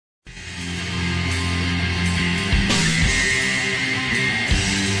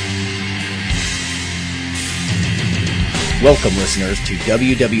Welcome, listeners, to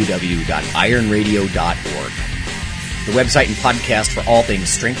www.ironradio.org, the website and podcast for all things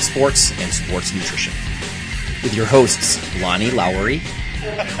strength sports and sports nutrition. With your hosts, Lonnie Lowery.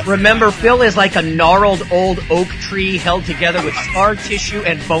 Remember, Phil is like a gnarled old oak tree held together with scar tissue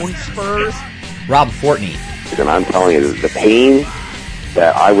and bone spurs. Rob Fortney. And I'm telling you, the pain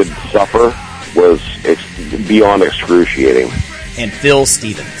that I would suffer was beyond excruciating. And Phil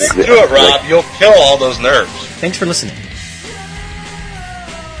Stevens. Do it, Rob. You'll kill all those nerves. Thanks for listening.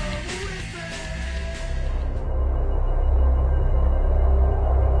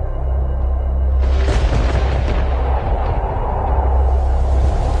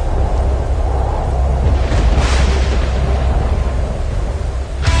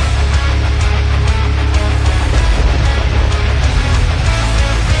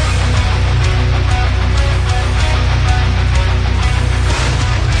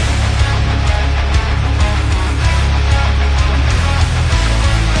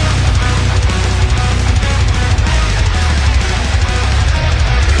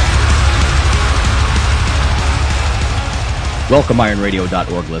 Welcome,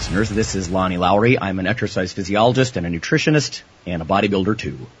 IronRadio.org listeners. This is Lonnie Lowery. I'm an exercise physiologist and a nutritionist and a bodybuilder,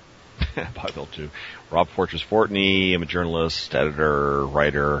 too. Bodybuilder, too. Rob Fortress Fortney. I'm a journalist, editor,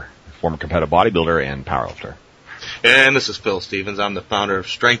 writer, former competitive bodybuilder, and powerlifter. And this is Phil Stevens. I'm the founder of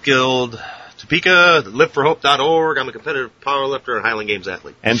Strength Guild, Topeka, liveforhope.org. I'm a competitive powerlifter and Highland Games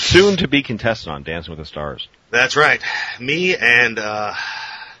athlete. And soon to be contestant on Dancing with the Stars. That's right. Me and,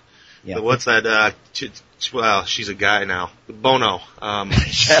 what's that, well, she's a guy now. Bono.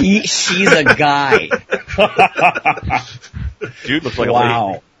 She's a guy. Dude looks like a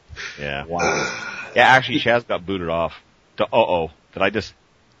lady. Yeah. Wow. Yeah, actually, Chaz got booted off. Did I just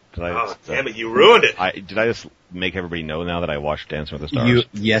damn it, you ruined it. Did I just make everybody know now that I watched Dancing with the Stars?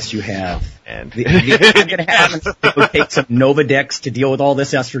 Yes, you have. And I'm going to have to take some Novadex to deal with all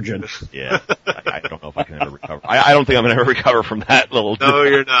this estrogen. Yeah. I don't know if I can ever recover. I don't think I'm going to ever recover from that little... No,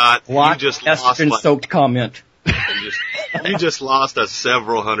 you're not. You just lost estrogen-soaked comment. You just lost us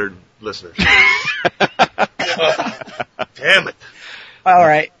several hundred listeners. Damn it. All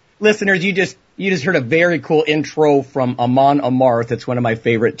right. Listeners, you just heard a very cool intro from Amon Amarth. It's one of my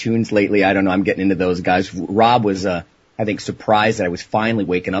favorite tunes lately. I don't know. I'm getting into those guys. Rob was, I think, surprised that I was finally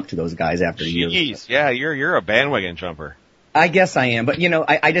waking up to those guys after years. Jeez, yeah, you're a bandwagon jumper. I guess I am, but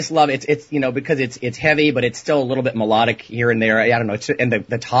I just love it. It's because it's heavy, but it's still a little bit melodic here and there. I don't know. And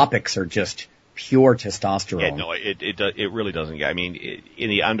the topics are just pure testosterone. Yeah, no, it really doesn't. I mean, in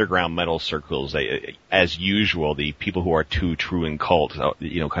the underground metal circles, as usual, the people who are too true in cult,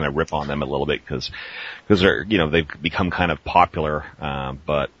 kind of rip on them a little bit because they're, they've become kind of popular.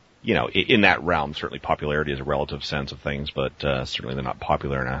 But in that realm, certainly popularity is a relative sense of things, but certainly they're not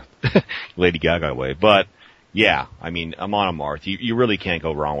popular in a Lady Gaga way. But yeah, I mean, Amon Amarth, you really can't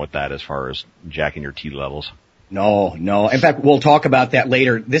go wrong with that as far as jacking your T levels. No. In fact, we'll talk about that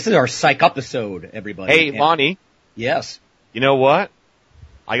later. This is our psych episode, everybody. Hey, Lonnie. Yes. You know what?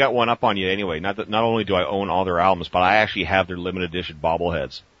 I got one up on you anyway. Not only do I own all their albums, but I actually have their limited edition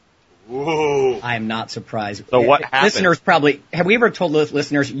bobbleheads. Whoa. I am not surprised. So what happened? Listeners probably, have we ever told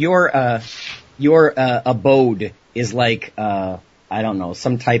listeners, your abode is like, I don't know,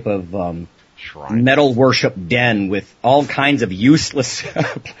 some type of, shrine. Metal worship den with all kinds of useless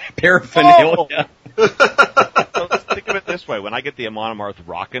paraphernalia. So think of it this way. When I get the Amon Amarth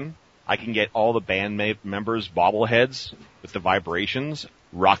rockin', I can get all the band members' bobbleheads with the vibrations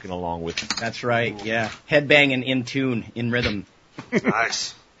rocking along with me. That's right, yeah. Headbanging in tune, in rhythm.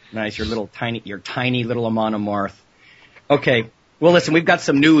 Nice. Nice, your tiny little Amon Amarth. Okay, well listen, we've got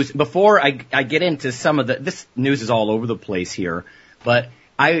some news. Before I get into some of this news is all over the place here, but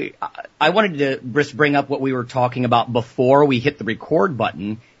I wanted to just bring up what we were talking about before we hit the record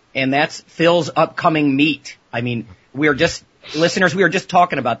button, and that's Phil's upcoming meet. I mean, we were just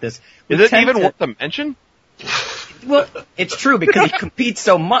talking about this. Is it even worth a mention? Well, it's true because he competes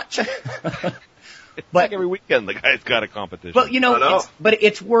so much. It's like every weekend the guy's got a competition. Well, but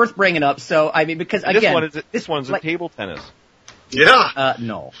it's worth bringing up. So, I mean, because again, this one's like, table tennis. Yeah.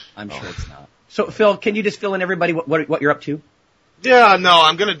 No, I'm sure it's not. So, Phil, can you just fill in everybody what you're up to? Yeah, no,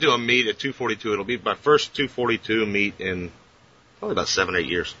 I'm going to do a meet at 242. It'll be my first 242 meet in probably about 7-8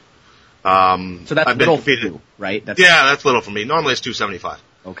 years. So that's little for you, right? That's little for me. Normally it's 275.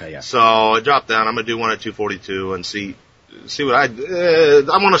 Okay, yeah. So I dropped down. I'm going to do one at 242 and see what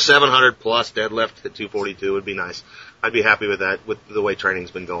I'm on a 700 plus deadlift at 242. Would be nice. I'd be happy with that with the way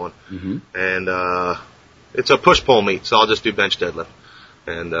training's been going. Mm-hmm. And, it's a push-pull meet, so I'll just do bench deadlift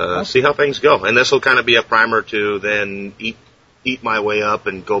and, see how things go. And this will kind of be a primer to then eat my way up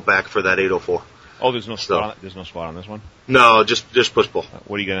and go back for that 804. Oh, there's no spot. There's no spot on this one. No, just push pull.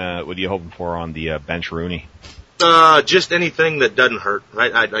 What are you hoping for on the bench Rooney? Just anything that doesn't hurt.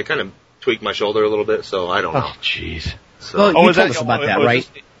 I kind of tweaked my shoulder a little bit, so I don't know. Oh, jeez. So, well, you told us about that, right?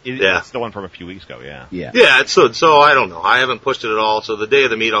 It's the one from a few weeks ago, yeah. Yeah, so I don't know. I haven't pushed it at all, so the day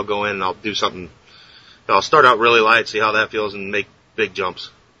of the meet I'll go in and I'll do something. I'll start out really light, see how that feels, and make big jumps.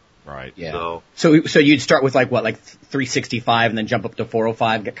 Right. Yeah. So you'd start with like 365 and then jump up to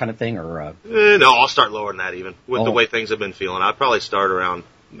 405, that kind of thing, or? No, I'll start lower than that even. With the way things have been feeling, I'd probably start around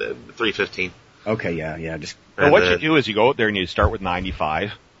 315. Okay, yeah. Just. Well, what you do is you go out there and you start with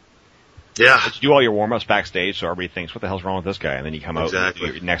 95. Yeah. But you do all your warm-ups backstage, so everybody thinks, what the hell's wrong with this guy? And then you come out,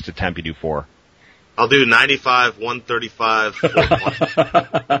 your next attempt you do 4. I'll do 95, 135,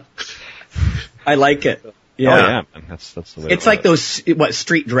 41. I like it. Yeah. Oh, yeah. That's the way it's like those,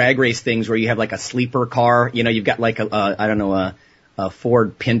 street drag race things where you have like a sleeper car, you've got like a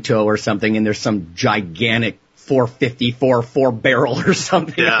Ford Pinto or something, and there's some gigantic 454 4-barrel or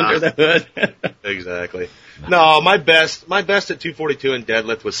something under the hood. Exactly. No, my best at 242 in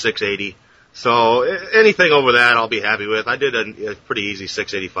deadlift was 680. So anything over that I'll be happy with. I did a pretty easy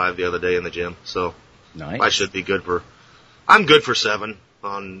 685 the other day in the gym, so nice. I should be I'm good for 7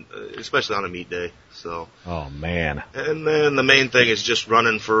 especially on a meet day. So. Oh man. And then the main thing is just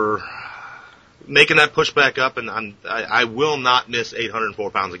making that push back up, and I will not miss 804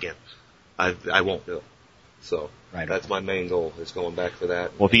 pounds again. I won't do it. So that's my main goal, is going back for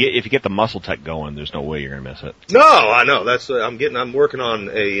that. Well, if you get the Muscle Tech going, there's no way you're gonna miss it. No, I know. I'm working on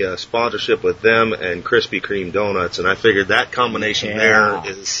a sponsorship with them and Krispy Kreme donuts, and I figured that combination there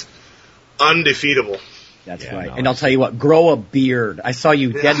is undefeatable. That's right. No, and I'll tell you what, grow a beard. I saw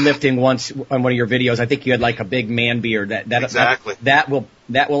you deadlifting once on one of your videos. I think you had like a big man beard. Exactly. That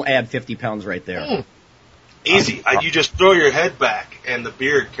will add 50 pounds right there. Easy. You just throw your head back and the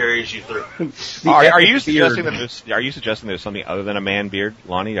beard carries you through. Are you suggesting there's something other than a man beard,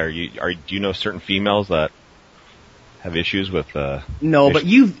 Lonnie? Do you know certain females that have issues with No, but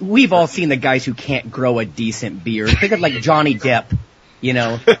we've all seen the guys who can't grow a decent beard. Think of like Johnny Depp. He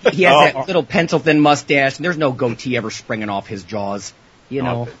has that little pencil-thin mustache, and there's no goatee ever springing off his jaws.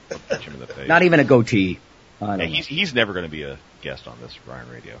 Not even a goatee. He's never going to be a guest on this Iron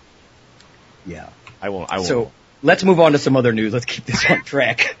Radio. Yeah. I won't. So let's move on to some other news. Let's keep this on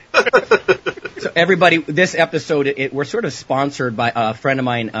track. So everybody, this episode, we're sort of sponsored by a friend of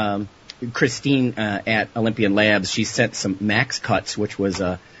mine, Christine at Olympian Labs. She sent some Max Cuts, which was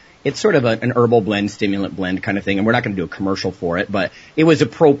it's sort of an herbal blend, stimulant blend kind of thing, and we're not going to do a commercial for it, but it was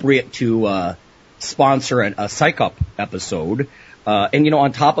appropriate to sponsor a Psych Up episode. And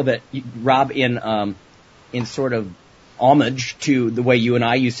on top of it, Rob, in sort of homage to the way you and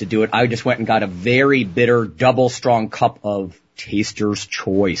I used to do it, I just went and got a very bitter, double strong cup of Taster's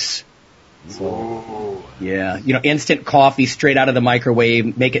Choice. So, yeah, instant coffee straight out of the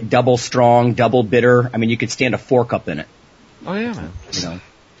microwave, make it double strong, double bitter. I mean, you could stand a 4 cup in it. Oh yeah, man. Yeah,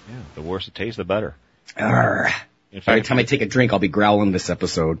 the worse it tastes, the better. Every time I take a drink, I'll be growling this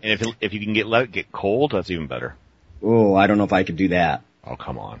episode. And if you can let it get cold, that's even better. Oh, I don't know if I could do that. Oh,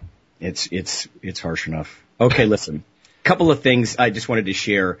 come on. It's harsh enough. Okay, listen. Couple of things I just wanted to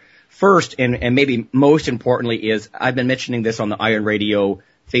share. First, and maybe most importantly, is I've been mentioning this on the Iron Radio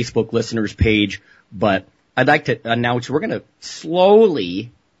Facebook listeners page, but I'd like to announce we're going to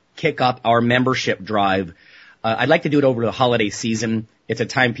slowly kick up our membership drive. I'd like to do it over the holiday season. It's a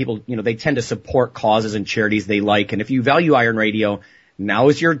time people, they tend to support causes and charities they like. And if you value Iron Radio, now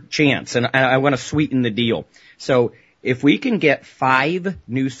is your chance. And I want to sweeten the deal. So if we can get 5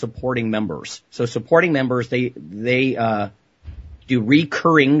 new supporting members, so supporting members, they do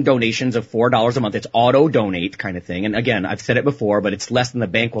recurring donations of $4 a month. It's auto donate kind of thing. And again, I've said it before, but it's less than the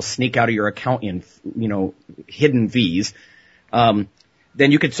bank will sneak out of your account in, hidden fees.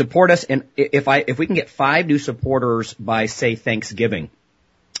 Then you could support us. And if we can get 5 new supporters by, say, Thanksgiving,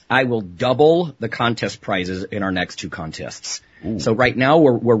 I will double the contest prizes in our next 2 contests. Ooh. So right now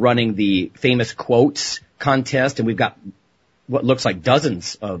we're running the famous quotes contest, and we've got what looks like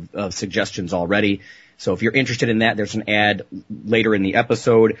dozens of suggestions already. So if you're interested in that, there's an ad later in the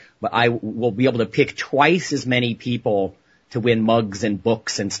episode, but I will be able to pick twice as many people to win mugs and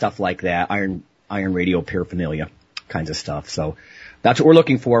books and stuff like that. Iron Radio paraphernalia kinds of stuff. So that's what we're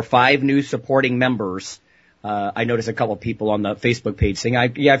looking for. 5 new supporting members. I noticed a couple of people on the Facebook page saying,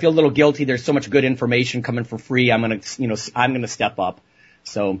 I feel a little guilty. There's so much good information coming for free. I'm going to step up.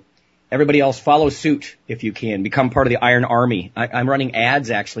 So everybody else follow suit if you can. Become part of the Iron Army. I'm running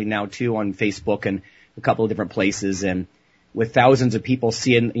ads actually now too on Facebook and a couple of different places, and with thousands of people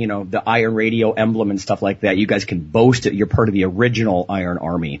seeing, the Iron Radio emblem and stuff like that, you guys can boast that you're part of the original Iron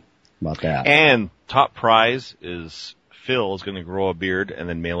Army. about that? And top prize is Phil is going to grow a beard and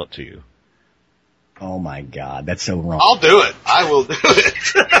then mail it to you. Oh my God, that's so wrong. I'll do it. I will do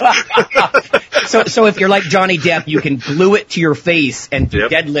it. So if you're like Johnny Depp, you can glue it to your face and do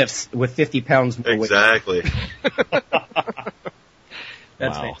Yep. deadlifts with 50 pounds more weight. Exactly.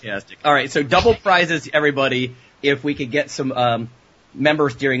 That's Wow. fantastic. All right, so double prizes, everybody, if we could get some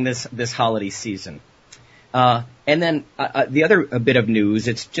members during this holiday season. And then the other bit of news,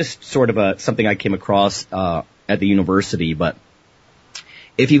 it's just sort of something I came across at the university, but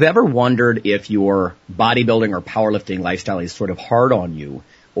if you've ever wondered if your bodybuilding or powerlifting lifestyle is sort of hard on you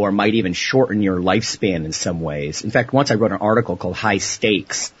or might even shorten your lifespan in some ways. In fact, once I wrote an article called High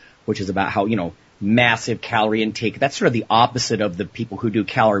Stakes, which is about how, massive calorie intake, that's sort of the opposite of the people who do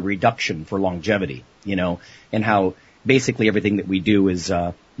calorie reduction for longevity, and how basically everything that we do is,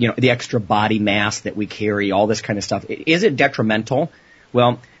 the extra body mass that we carry, all this kind of stuff. Is it detrimental?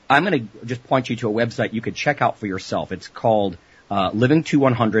 Well, I'm going to just point you to a website you could check out for yourself. It's called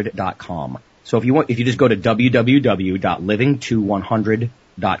living2100.com. So if you just go to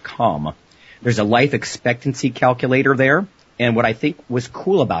www.living2100.com, there's a life expectancy calculator there. And what I think was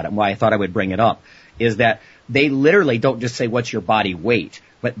cool about it, and why I thought I would bring it up, is that they literally don't just say what's your body weight,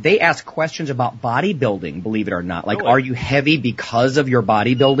 but they ask questions about bodybuilding, believe it or not. Like, are you heavy because of your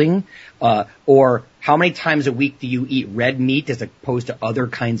bodybuilding? Or how many times a week do you eat red meat as opposed to other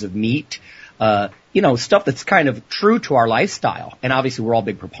kinds of meat? Stuff that's kind of true to our lifestyle. And obviously we're all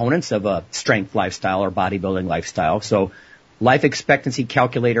big proponents of a strength lifestyle or bodybuilding lifestyle. So life expectancy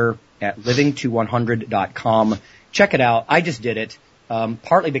calculator at living2100.com. Check it out. I just did it,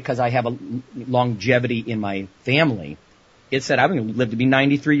 partly because I have a longevity in my family. It said I'm going to live to be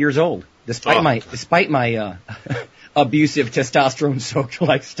 93 years old, despite my abusive testosterone-soaked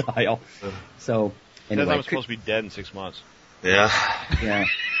lifestyle. So anyway, I'm supposed to be dead in 6 months. Yeah. Yeah.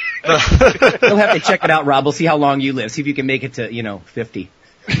 You'll have to check it out, Rob. We'll see how long you live. See if you can make it to, 50.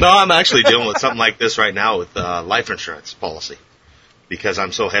 No, I'm actually dealing with something like this right now with life insurance policy because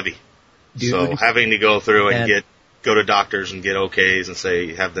I'm so heavy. Dude. So having to go through and go to doctors and get OKs and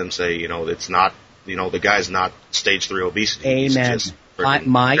have them say, it's not, the guy's not stage 3 obesity. Amen. He's just carrying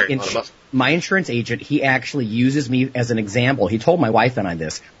a lot of muscle. My insurance agent, he actually uses me as an example. He told my wife and I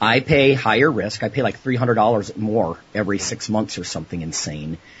this. I pay higher risk. I pay like $300 more every 6 months or something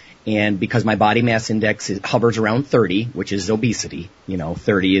insane. And because my body mass index hovers around 30, which is obesity,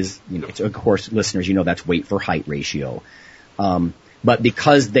 30 is, it's, of course, listeners, that's weight for height ratio. But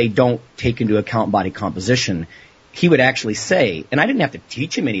because they don't take into account body composition, he would actually say, and I didn't have to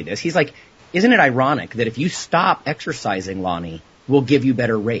teach him any of this, he's like, isn't it ironic that if you stop exercising, Lonnie, we'll give you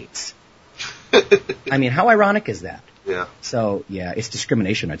better rates? I mean, how ironic is that? Yeah. So, yeah, it's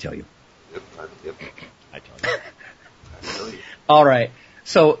discrimination, I tell you. Yep. I tell you. All right.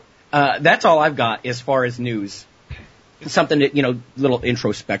 So, that's all I've got as far as news. Something that, little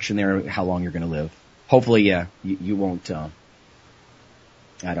introspection there, how long you're going to live. Hopefully, you won't, I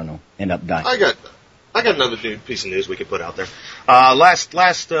don't know, end up dying. I got another piece of news we could put out there. Last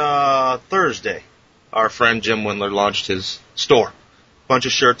Thursday, our friend Jim Windler launched his store. Bunch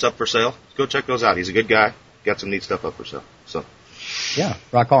of shirts up for sale. Go check those out. He's a good guy. Got some neat stuff up for sale. So. Yeah,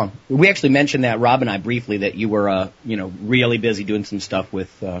 rock on. We actually mentioned that, Rob and I, briefly, that you were, really busy doing some stuff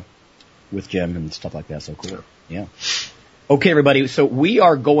with Jim and stuff like that. So cool. Yeah. Okay, everybody. So we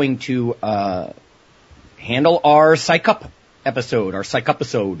are going to handle our Psych Up episode, our Psych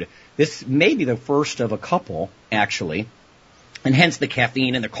Up-isode. This may be the first of a couple, actually, and hence the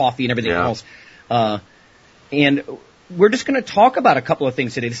caffeine and the coffee and everything else. And we're just going to talk about a couple of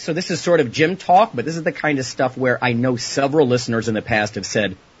things today. So this is sort of gym talk, but this is the kind of stuff where I know several listeners in the past have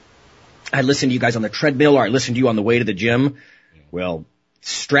said, I listened to you guys on the treadmill or I listened to you on the way to the gym. Well,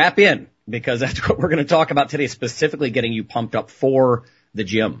 strap in, because that's what we're going to talk about today, specifically getting you pumped up for the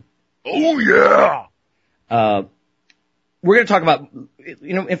gym. Oh, yeah! We're going to talk about,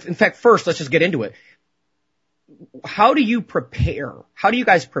 in fact, first, let's just get into it. How do you prepare? How do you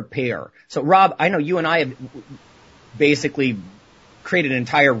guys prepare? So, Rob, I know you and I have basically created an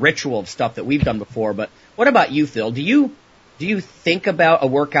entire ritual of stuff that we've done before, but what about you, Phil? Do you think about a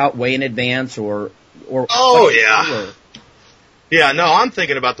workout way in advance or Oh, yeah. Yeah, no, I'm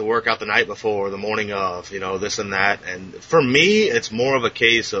thinking about the workout the night before, the morning of, this and that. And for me, it's more of a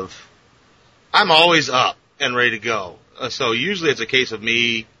case of I'm always up and ready to go. So usually it's a case of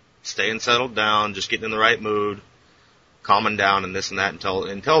me staying settled down, just getting in the right mood, calming down and this and that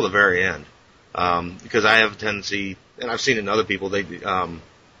until the very end. Because I have a tendency, and I've seen it in other people, they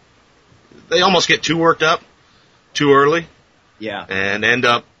almost get too worked up too early. Yeah. And end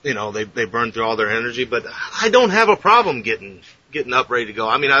up, they burn through all their energy. But I don't have a problem getting getting up ready to go.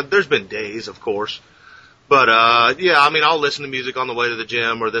 I mean, there's been days, of course. But, yeah, I mean, I'll listen to music on the way to the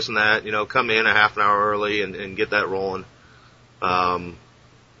gym or this and that, come in a half an hour early and get that rolling.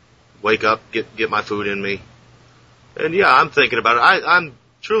 Wake up, get my food in me. And yeah, I'm thinking about it. I'm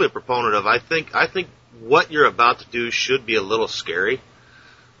truly a proponent of, I think what you're about to do should be a little scary.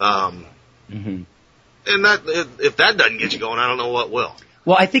 And that, if that doesn't get you going, I don't know what will.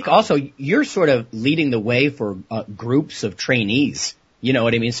 Well, I think also you're sort of leading the way for groups of trainees. You know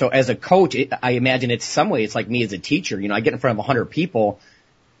what I mean? So as a coach, I imagine it's some way it's like me as a teacher. I get in front of 100 people.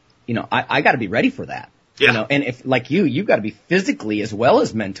 I got to be ready for that. Yeah. And if like you've got to be physically as well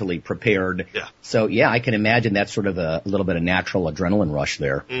as mentally prepared. Yeah. So yeah, I can imagine that's sort of a little bit of natural adrenaline rush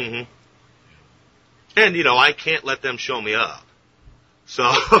there. Mm-hmm. And I can't let them show me up. So.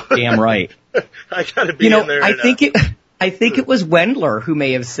 Damn right. I got to be in there. I think it was Wendler who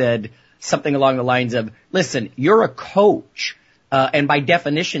may have said something along the lines of, "Listen, you're a coach." And by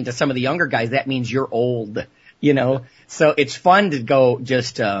definition, to some of the younger guys, that means you're old, So it's fun to go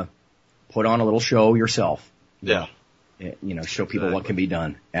just put on a little show yourself. Yeah. Show people what can be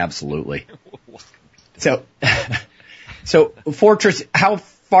done. Absolutely. So Fortress, how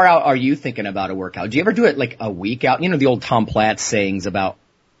far out are you thinking about a workout? Do you ever do it like a week out? The old Tom Platz sayings about,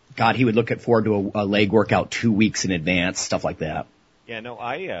 God, he would look forward to a leg workout 2 weeks in advance, stuff like that. Yeah, no,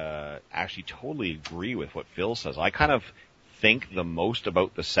 I actually totally agree with what Phil says. I kind of think the most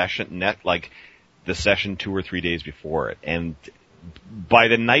about the session like the session 2 or 3 days before it, and by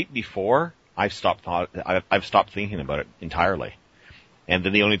the night before I've stopped thinking about it entirely, and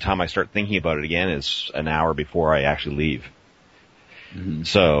then the only time I start thinking about it again is an hour before I actually leave. Mm-hmm.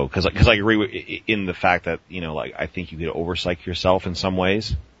 So because I agree in the fact that I think you could overpsych yourself in some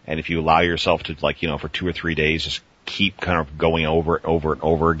ways, and if you allow yourself to for 2 or 3 days just keep kind of going over and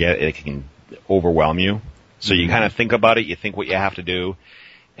over again, it can overwhelm you. So you kind of think about it, you think what you have to do,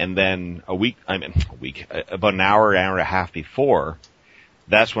 and then about an hour and a half before,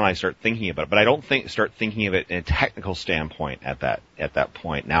 that's when I start thinking about it. But I don't start thinking of it in a technical standpoint at that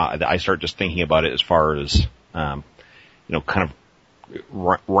point. Now I start just thinking about it as far as, kind of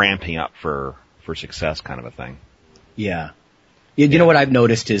ramping up for success kind of a thing. Yeah. You know what I've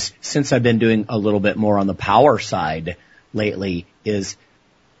noticed is since I've been doing a little bit more on the power side lately is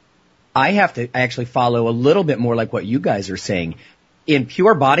I have to actually follow a little bit more like what you guys are saying. In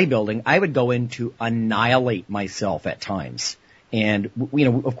pure bodybuilding, I would go in to annihilate myself at times. And,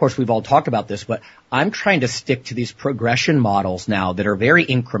 of course, we've all talked about this, but I'm trying to stick to these progression models now that are very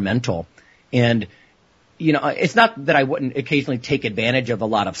incremental. And, it's not that I wouldn't occasionally take advantage of a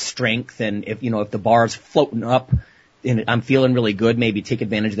lot of strength. And if the bar's floating up and I'm feeling really good, maybe take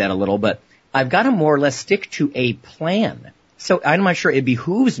advantage of that a little. But I've got to more or less stick to a plan. So I'm not sure it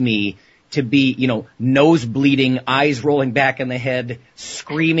behooves me to be, nose bleeding, eyes rolling back in the head,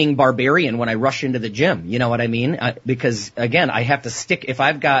 screaming barbarian when I rush into the gym. You know what I mean? Because again, I have to stick. If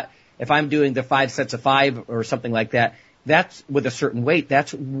I'm doing the 5 sets of 5 or something like that, that's with a certain weight.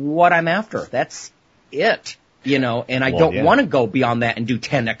 That's what I'm after. That's it. And I don't want to go beyond that and do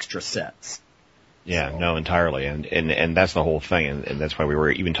 10 extra sets. Yeah, no, entirely. And that's the whole thing. And that's why we were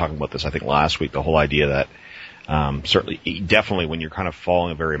even talking about this, I think, last week, the whole idea that, definitely when you're kind of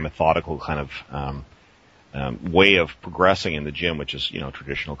following a very methodical kind of way of progressing in the gym, which is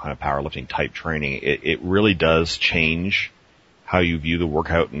traditional kind of powerlifting type training, it really does change how you view the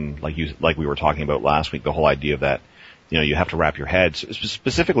workout. And like we were talking about last week, the whole idea of that you have to wrap your head,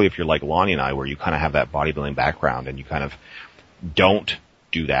 specifically if you're like Lonnie and I, where you kind of have that bodybuilding background and you kind of don't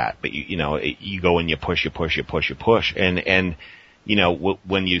do that, but you go and you push, and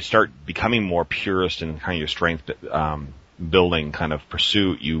when you start becoming more purist in kind of your strength building kind of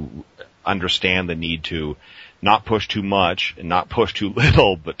pursuit, you understand the need to not push too much and not push too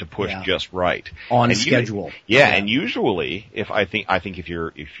little, but to push just right on schedule. And usually, I think if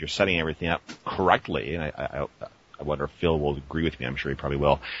you're setting everything up correctly, and I wonder if Phil will agree with me. I'm sure he probably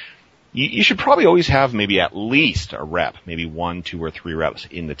will. You should probably always have maybe at least a rep, maybe 1, 2, or 3 reps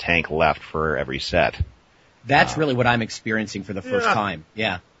in the tank left for every set. That's really what I'm experiencing for the first time.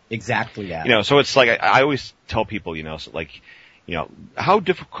 Yeah, exactly that. So it's like I always tell people, how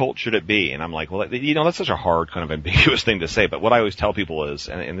difficult should it be? And I'm like, well, that's such a hard kind of ambiguous thing to say. But what I always tell people is,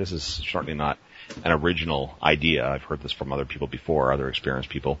 and this is certainly not an original idea. I've heard this from other people before, other experienced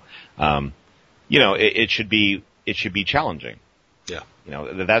people. It should be challenging. Yeah.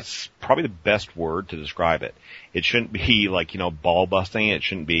 That's probably the best word to describe it. It shouldn't be like, ball busting. It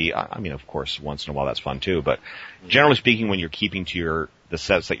shouldn't be, of course, once in a while that's fun too, but generally speaking, when you're keeping to the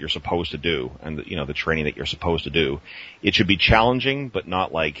sets that you're supposed to do and, the training that you're supposed to do, it should be challenging, but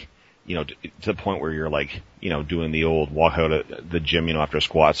not like, to the point where you're like, doing the old walk out of the gym, after a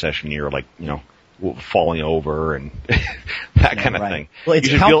squat session, you're like, falling over and that kind of thing. Well, it's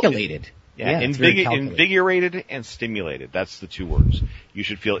calculated. Invigorated and stimulated. That's the two words. You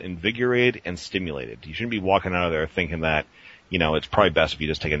should feel invigorated and stimulated. You shouldn't be walking out of there thinking that, it's probably best if you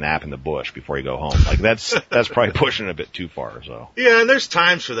just take a nap in the bush before you go home. Like that's probably pushing it a bit too far, so. Yeah, and there's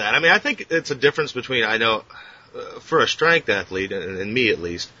times for that. I mean, I think it's a difference between, I know, for a strength athlete, and me at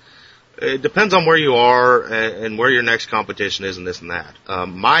least, it depends on where you are and where your next competition is and this and that.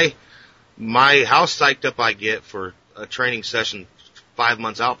 My how psyched up I get for a training session 5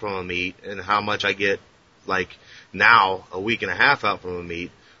 months out from a meet and how much I get like now a week and a half out from a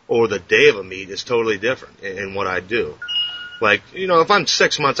meet or the day of a meet is totally different in what I do. Like, if I'm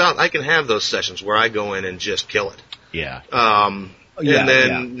 6 months out, I can have those sessions where I go in and just kill it. Yeah. And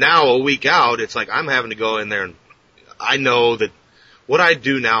then now a week out, it's like I'm having to go in there and I know that what I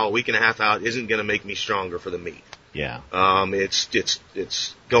do now a week and a half out isn't going to make me stronger for the meet. Yeah.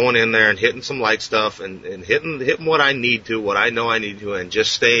 It's going in there and hitting some light stuff and hitting what I need to, what I know I need to, and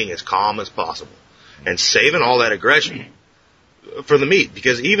just staying as calm as possible and saving all that aggression for the meet,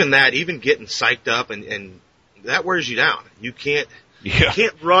 because even getting psyched up and that wears you down. You can't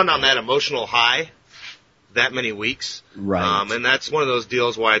run on that emotional high that many weeks. Right. And that's one of those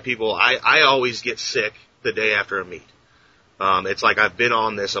deals why I always get sick the day after a meet. It's like I've been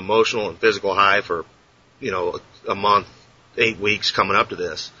on this emotional and physical high for, a month, 8 weeks coming up to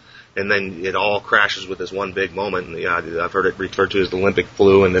this. And then it all crashes with this one big moment. And, I've heard it referred to as the Olympic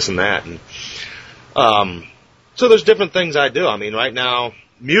flu and this and that. And, so there's different things I do. I mean, right now,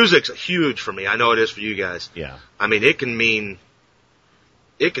 music's huge for me. I know it is for you guys. Yeah. I mean, it can mean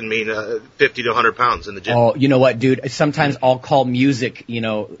 50 to 100 pounds in the gym. Oh, you know what, dude? Sometimes I'll call music,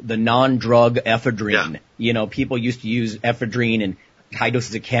 the non-drug ephedrine. Yeah. People used to use ephedrine and high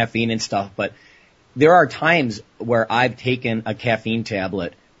doses of caffeine and stuff, but there are times where I've taken a caffeine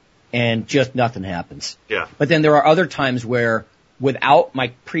tablet and just nothing happens. Yeah. But then there are other times where without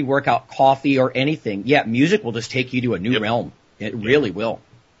my pre-workout coffee or anything, music will just take you to a new realm. It really will.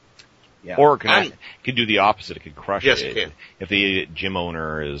 Yeah. Or it can do the opposite. It can crush yes, it. It can. If the gym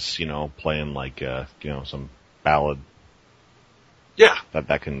owner is, playing like, some ballad. Yeah.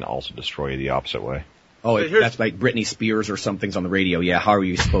 That can also destroy you the opposite way. Oh, that's like Britney Spears or something's on the radio. Yeah, how are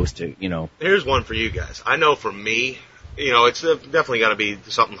you supposed to, Here's one for you guys. I know for me, it's definitely got to be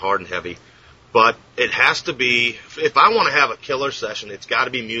something hard and heavy. But it has to be, if I want to have a killer session, it's got to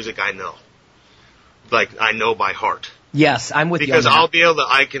be music I know. Like, I know by heart. Yes, I'm with you. Because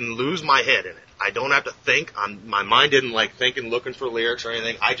I can lose my head in it. I don't have to think. My mind isn't like thinking, looking for lyrics or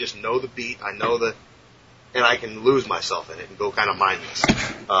anything. I just know the beat. I know and I can lose myself in it and go kind of mindless.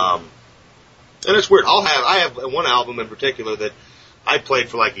 And it's weird. I have one album in particular that I played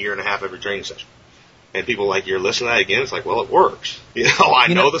for like a year and a half every training session. And people like, you're listening to that again? It's like, well, it works. I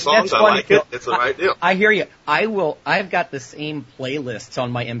know the songs. I like it. It's the right deal. I hear you. I've got the same playlists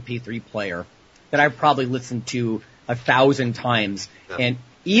on my MP3 player that I've probably listened to 1,000 times. Yeah. And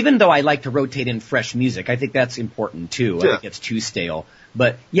even though I like to rotate in fresh music, I think that's important too. I think it's too stale.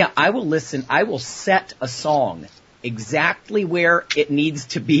 But I will set a song exactly where it needs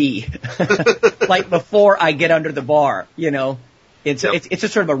to be. Like before I get under the bar, It's a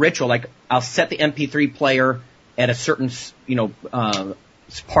sort of a ritual. Like I'll set the MP3 player at a certain,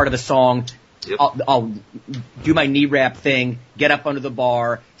 part of the song. Yep. I'll do my knee wrap thing, get up under the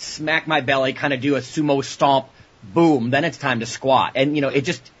bar, smack my belly, kind of do a sumo stomp, boom, then it's time to squat. And, it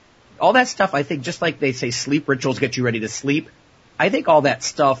just, all that stuff, I think, just like they say sleep rituals get you ready to sleep, I think all that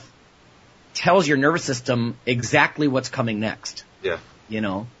stuff tells your nervous system exactly what's coming next. Yeah.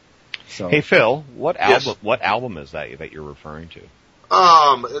 So. Hey, Phil, what album is that you're referring to?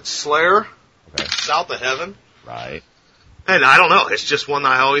 It's Slayer. Okay. South of Heaven. Right. And I don't know. It's just one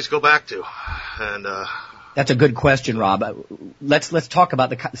that I always go back to. And that's a good question, Rob. Let's talk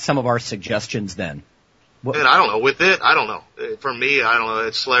about some of our suggestions then. And I don't know. With it, I don't know. For me, I don't know.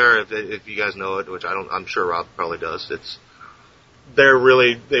 It's Slayer. If you guys know it, which I'm sure Rob probably does. They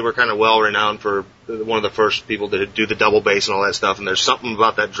were kind of well renowned for one of the first people to do the double bass and all that stuff. And there's something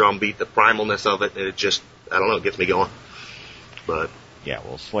about that drum beat, the primalness of it, and it just, I don't know, it gets me going. But yeah,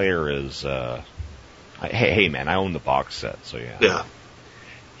 well, Slayer is. Hey, man, I own the box set, so yeah. Yeah.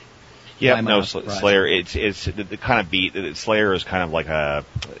 Yeah, no, Slayer. It's the kind of beat. Slayer is kind of like a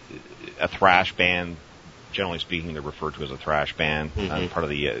thrash band. Generally speaking, they're referred to as a thrash band. Mm-hmm. Part of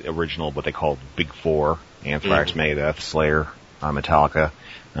the original, what they called Big Four: Anthrax, Megadeth, Slayer, Metallica.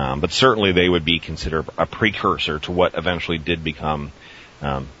 But certainly they would be considered a precursor to what eventually did become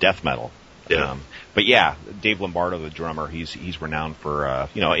death metal. Yeah. But yeah, Dave Lombardo, the drummer, he's renowned for,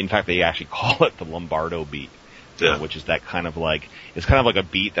 in fact, they actually call it the Lombardo beat, which is that kind of like, it's kind of like a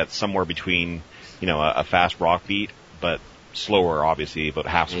beat that's somewhere between, a fast rock beat, but slower, obviously, about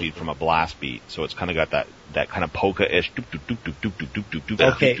half speed from a blast beat. So it's kind of got that kind of polka-ish.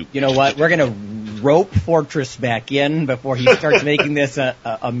 Okay, you know what? We're gonna rope Fortress back in before he starts making this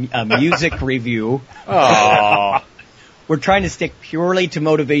a music review. Oh. We're trying to stick purely to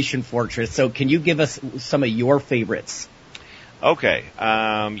Motivation Fortress, so can you give us some of your favorites? Okay,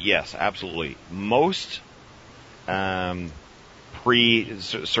 yes, absolutely. Most,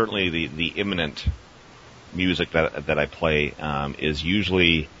 certainly the imminent music that I play, is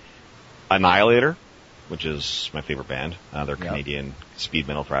usually Annihilator, which is my favorite band. They're a Canadian speed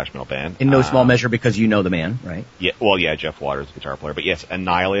metal, thrash metal band. In no small measure because you know the man, right? Yeah, well, yeah, Jeff Waters, the guitar player. But yes,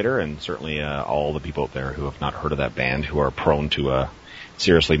 Annihilator, and certainly all the people out there who have not heard of that band, who are prone to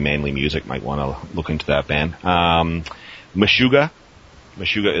seriously manly music, might want to look into that band. Meshuggah.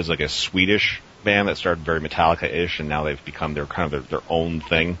 Meshuggah is like a Swedish band that started very Metallica-ish, and now they've become their own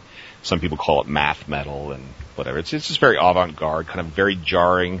thing. Some people call it math metal and whatever. It's just very avant-garde, kind of very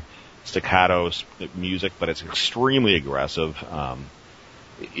jarring staccato music, but it's extremely aggressive.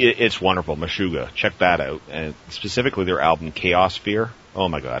 It's wonderful. Meshuggah, check that out, and specifically their album Chaosphere. Oh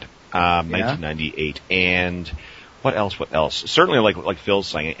my God, 1998. And what else? Certainly, like Phil's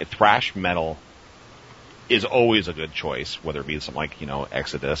saying, thrash metal is always a good choice, whether it be something like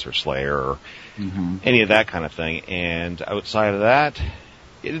Exodus or Slayer or any of that kind of thing. And outside of that,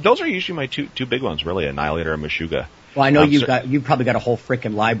 those are usually my two big ones, really, Annihilator and Meshuggah. Well, I know you've probably got a whole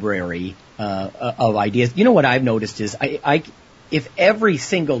frickin' library of ideas. You know what I've noticed is if every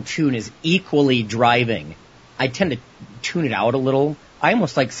single tune is equally driving, I tend to tune it out a little. I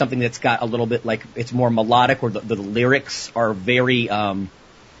almost like something that's got a little bit like it's more melodic, or the lyrics are very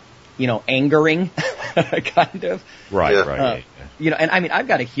angering, kind of. Right. And I mean, I've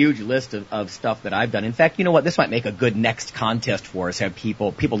got a huge list of stuff that I've done. In fact, you know what? This might make a good next contest for us. Have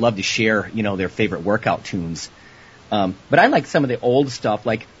people love to share, their favorite workout tunes. But I like some of the old stuff,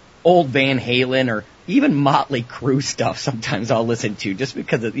 like old Van Halen or even Motley Crue stuff. Sometimes I'll listen to just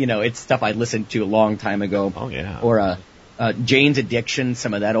because it's stuff I listened to a long time ago. Oh yeah. Or Jane's Addiction,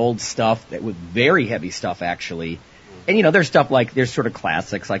 some of that old stuff that was very heavy stuff actually. And there's stuff like there's sort of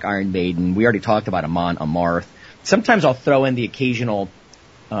classics like Iron Maiden. We already talked about Amon Amarth. Sometimes I'll throw in the occasional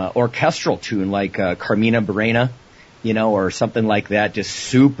orchestral tune like Carmina Burana, or something like that. Just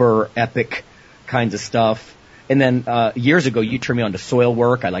super epic kinds of stuff. And then years ago, you turned me on to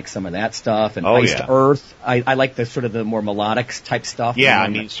Soilwork. I like some of that stuff. And Iced Earth. I like the sort of the more melodic type stuff. Yeah, I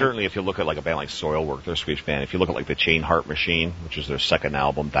mean, certainly if you look at like a band like Soilwork, they're a Swedish band. If you look at like the Chain Heart Machine, which is their second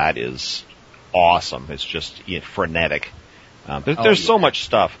album, that is awesome. It's just frenetic. There's so much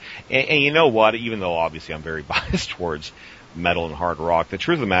stuff. And you know what? Even though obviously I'm very biased towards metal and hard rock, the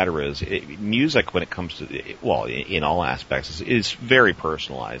truth of the matter is music, when it comes to, in all aspects, is very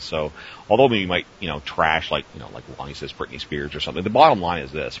personalized. So although you might, trash like Lonnie says Britney Spears or something, the bottom line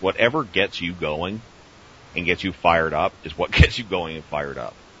is this: whatever gets you going and gets you fired up is what gets you going and fired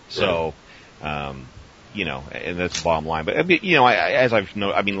up. So, and that's the bottom line. But I mean, as I've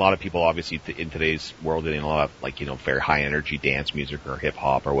known, a lot of people obviously in today's world doing a lot of very high energy dance music or hip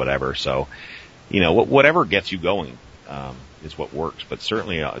hop or whatever. So, whatever gets you going is what works. But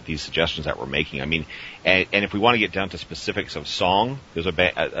certainly these suggestions that we're making, and if we want to get down to specifics of song, there's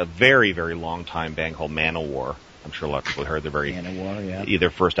a very, very long time band called Manowar. I'm sure a lot of people heard. They're very Manowar, yeah. Their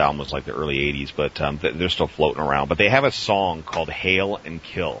first album was like the early '80s, but they're still floating around. But they have a song called "Hail and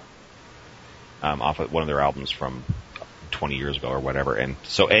Kill" off of one of their albums from 20 years ago or whatever. And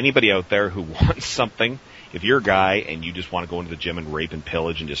so anybody out there who wants something, if you're a guy and you just want to go into the gym and rape and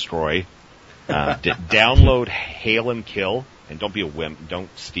pillage and destroy, download Hail and Kill, and don't be a wimp. Don't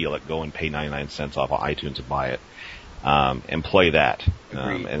steal it. Go and pay 99 cents off of iTunes and buy it, and play that,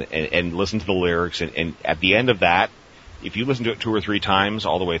 and listen to the lyrics. And at the end of that, if you listen to it 2 or 3 times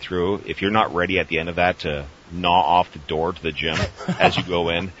all the way through, if you're not ready at the end of that to gnaw off the door to the gym as you go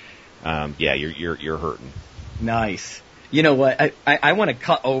in, you're hurting. Nice. You know what? I want to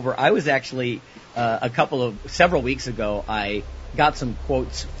cut over. I was actually several weeks ago. I got some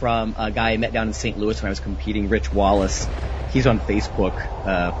quotes from a guy I met down in St. Louis when I was competing, Rich Wallace. He's on Facebook,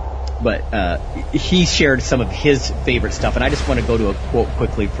 but he shared some of his favorite stuff, and I just want to go to a quote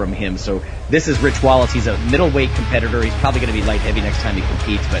quickly from him. So this is Rich Wallace. He's a middleweight competitor. He's probably going to be light heavy next time he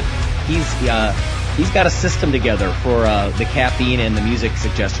competes, but he's got a system together for the caffeine and the music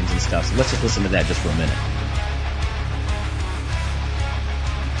suggestions and stuff. So let's just listen to that just for a minute.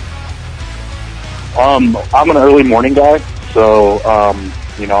 I'm an early morning guy, so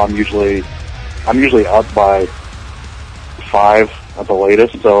I'm usually up by 5 at the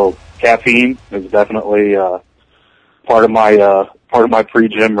latest. So caffeine is definitely part of my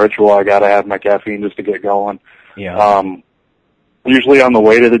pre-gym ritual. I gotta have my caffeine just to get going. Yeah. Usually on the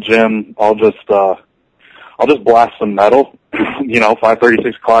way to the gym, I'll just blast some metal. 5:30,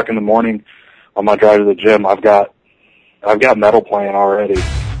 6 o'clock in the morning on my drive to the gym, I've got metal playing already.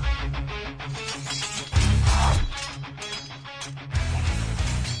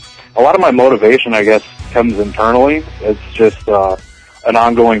 A lot of my motivation, I guess, comes internally. It's just an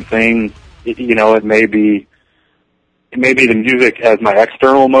ongoing thing. It may be the music as my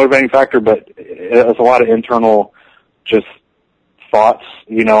external motivating factor, but it's a lot of internal just thoughts.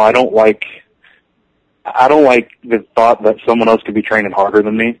 I don't like the thought that someone else could be training harder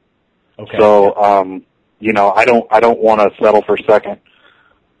than me. Okay. So, I don't want to settle for second.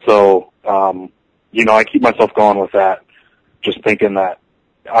 So, I keep myself going with that, just thinking that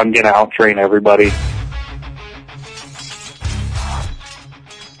I'm going to out-train everybody.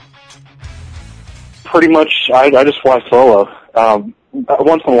 Pretty much, I just fly solo.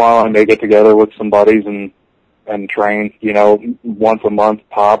 Once in a while I may get together with some buddies and train, once a month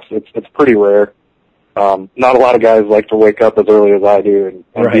tops. It's pretty rare. Not a lot of guys like to wake up as early as I do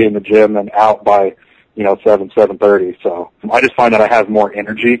and be in the gym and out by, 7:30. So I just find that I have more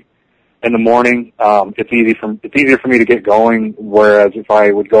energy in the morning. It's easier for me to get going, whereas if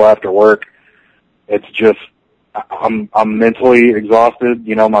I would go after work, it's just, I'm mentally exhausted.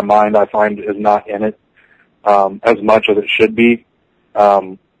 My mind, I find, is not in it, as much as it should be.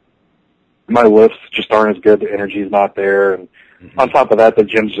 My lifts just aren't as good. The energy's not there. And on top of that, the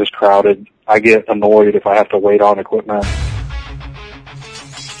gym's just crowded. I get annoyed if I have to wait on equipment.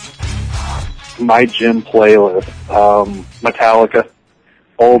 My gym playlist, Metallica,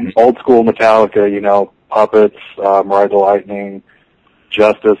 old school Metallica, Puppets, Ride the Lightning,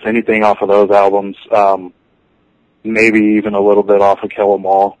 Justice, anything off of those albums, maybe even a little bit off of Kill 'Em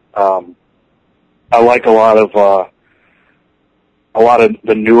All. I like a lot of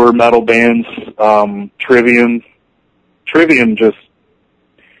the newer metal bands. Trivium just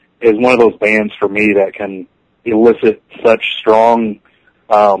is one of those bands for me that can elicit such strong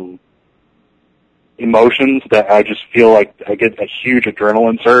emotions that I just feel like I get a huge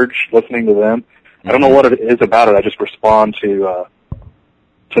adrenaline surge listening to them. I don't know what it is about it. I just respond to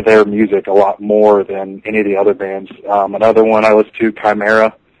their music a lot more than any of the other bands. Another one I listen to,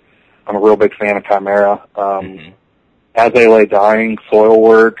 Chimera. I'm a real big fan of Chimera. As They Lay Dying,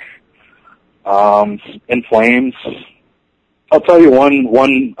 Soilwork, In Flames. I'll tell you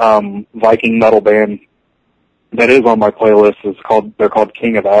one Viking metal band that is on my playlist they're called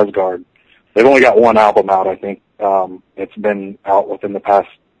King of Asgard. They've only got one album out, I think. It's been out within the past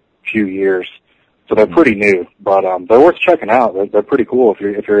few years. So they're pretty new, but they're worth checking out. They're pretty cool if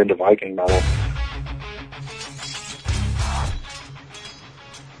you're into Viking metal.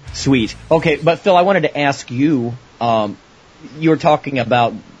 Sweet. Okay, but Phil, I wanted to ask you, you were talking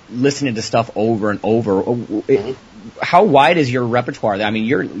about listening to stuff over and over. How wide is your repertoire? I mean,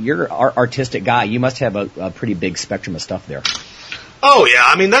 you're an artistic guy. You must have a pretty big spectrum of stuff there. Oh yeah,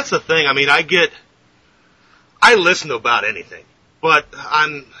 I mean that's the thing. I mean I listen to about anything, but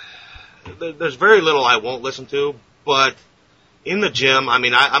there's very little I won't listen to. But in the gym, I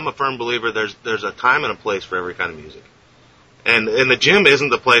mean I'm a firm believer there's a time and a place for every kind of music, and the gym isn't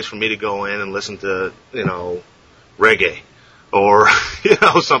the place for me to go in and listen to reggae or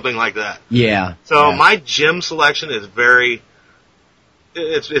something like that. Yeah. So my gym selection is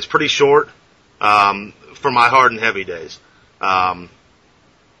it's pretty short for my hard and heavy days.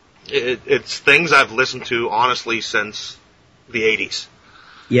 It's things I've listened to honestly since the 80s.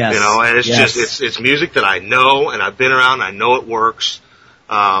 Yes. And it's just, it's music that I know and I've been around and I know it works.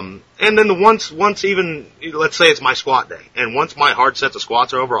 And then once even, let's say it's my squat day, and once my hard sets of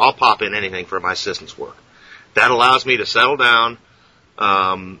squats are over, I'll pop in anything for my assistance work. That allows me to settle down,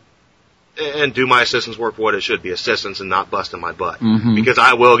 and do my assistance work for what it should be, assistance and not busting my butt. Mm-hmm. Because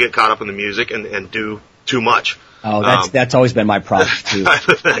I will get caught up in the music and do too much. Oh, that's always been my problem too. Type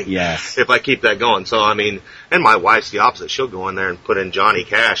of thing. Yes. If I keep that going. So, I mean, and my wife's the opposite. She'll go in there and put in Johnny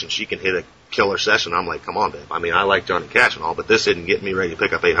Cash and she can hit a killer session. I'm like, come on, babe. I mean, I like Johnny Cash and all, but this isn't getting me ready to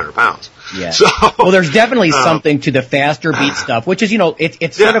pick up 800 pounds. Yeah. So, well, there's definitely something to the faster beat stuff, which is,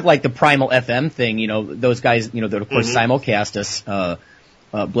 it's sort of like the Primal FM thing, those guys, that of course simulcast us,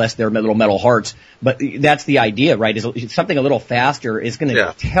 bless their little metal hearts. But that's the idea, right? Is something a little faster is going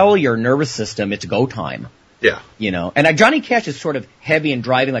to tell your nervous system it's go time. Yeah. And Johnny Cash is sort of heavy and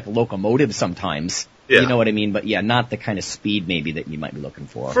driving like a locomotive sometimes. Yeah. You know what I mean? But yeah, not the kind of speed maybe that you might be looking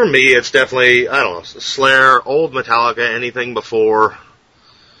for. For me, it's definitely, I don't know, Slayer, old Metallica, anything before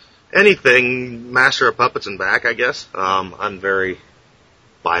anything Master of Puppets and back, I guess. I'm very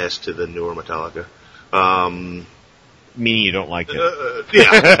biased to the newer Metallica. Meaning you don't like it.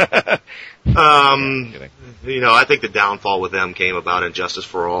 Yeah. I think the downfall with them came about in Justice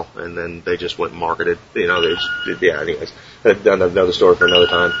for All, and then they just went and marketed. Anyways, another story for another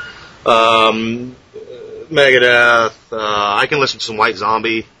time. Megadeth. I can listen to some White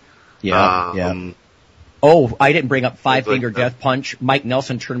Zombie. Yeah. Oh, I didn't bring up Five Finger Death Punch. Mike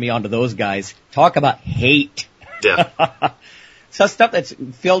Nelson turned me on to those guys. Talk about hate. Yeah. So stuff that's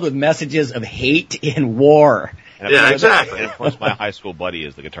filled with messages of hate and war. Yeah, exactly. And of course, my high school buddy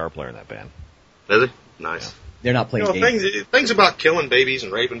is the guitar player in that band. Is he? Nice. Yeah. They're not playing things about killing babies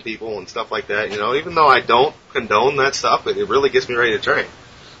and raping people and stuff like that. Even though I don't condone that stuff, it really gets me ready to train.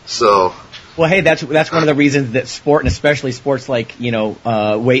 So. Well, hey, that's one of the reasons that sport, and especially sports like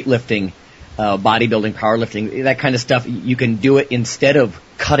weightlifting, bodybuilding, powerlifting, that kind of stuff, you can do it instead of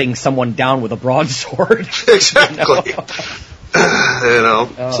cutting someone down with a broadsword. Exactly.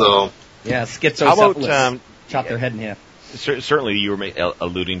 So. Yeah, schizocephalus. How about chop their head in half. Certainly, you were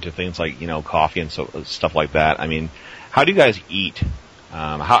alluding to things like coffee and stuff like that. I mean, how do you guys eat?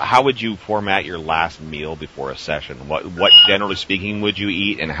 How would you format your last meal before a session? What generally speaking would you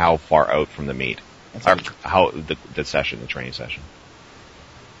eat, and how far out from the meet? How the session, the training session?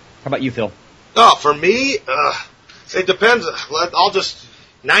 How about you, Phil? Oh, for me, it depends.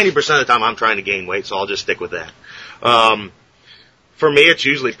 90% of the time I'm trying to gain weight, so I'll just stick with that. For me, it's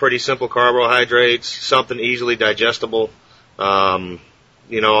usually pretty simple carbohydrates, something easily digestible.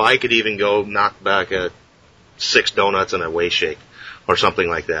 I could even go knock back at 6 donuts and a whey shake or something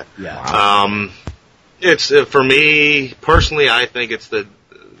like that. Yeah. It's for me personally, I think it's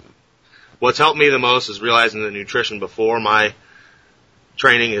what's helped me the most is realizing that nutrition before my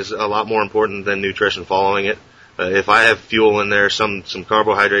training is a lot more important than nutrition following it. If I have fuel in there, some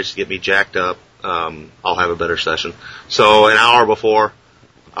carbohydrates to get me jacked up, I'll have a better session. So an hour before,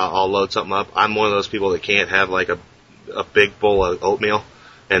 I'll load something up. I'm one of those people that can't have like a big bowl of oatmeal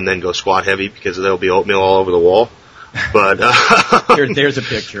and then go squat heavy because there'll be oatmeal all over the wall. But there's a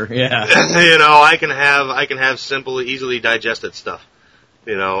picture. Yeah. I can have simple, easily digested stuff.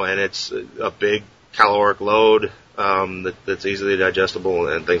 And it's a big caloric load that's easily digestible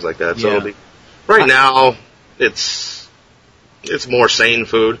and things like that. So now it's more sane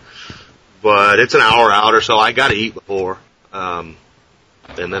food. But it's an hour out or so. I got to eat before, and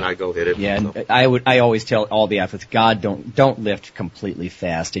then I go hit it. Yeah, and I always tell all the athletes, God, don't lift completely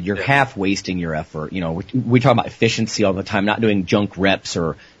fasted. You're half wasting your effort. We talk about efficiency all the time, not doing junk reps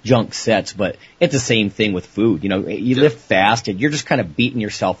or junk sets, but it's the same thing with food. You lift fasted, you're just kind of beating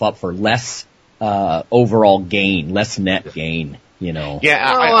yourself up for less overall gain, less net gain.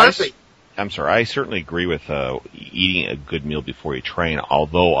 Yeah, I'm sorry. I certainly agree with eating a good meal before you train.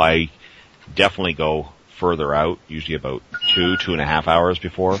 Although I definitely go further out, usually about 2.5 hours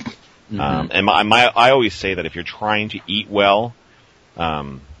before. Mm-hmm. And I always say that if you're trying to eat well,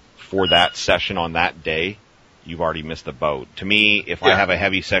 for that session on that day, you've already missed the boat. To me, if I have a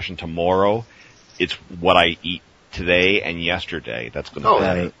heavy session tomorrow, it's what I eat today and yesterday. That's going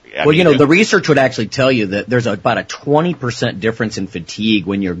to Well, the research would actually tell you that there's about a 20% difference in fatigue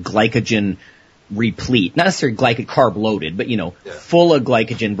when you're glycogen replete, not necessarily carb loaded, but full of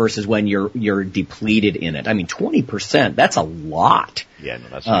glycogen versus when you're depleted in it. I mean, 20%, that's a lot. Yeah, no,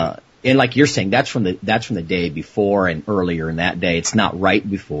 that's and like you're saying, that's from the day before and earlier in that day. It's not right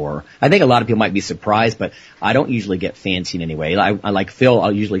before. I think a lot of people might be surprised, but I don't usually get fancy in any way. I like Phil,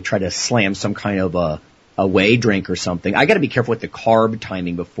 I'll usually try to slam some kind of a whey drink or something. I got to be careful with the carb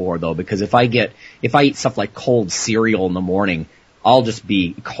timing before though, because if I eat stuff like cold cereal in the morning, I'll just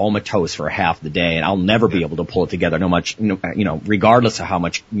be comatose for half the day, and I'll never be able to pull it together. Regardless of how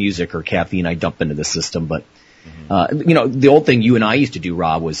much music or caffeine I dump into the system. But the old thing you and I used to do,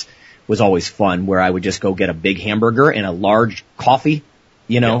 Rob, was always fun, where I would just go get a big hamburger and a large coffee.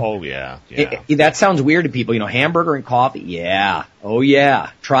 Oh yeah. That sounds weird to people. Hamburger and coffee. Yeah. Oh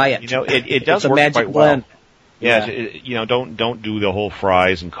yeah. Try it. It does work magic quite blend. well. Yeah. Don't do the whole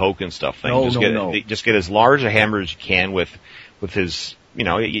fries and Coke and stuff thing. No. Just get as large a hamburger as you can with his,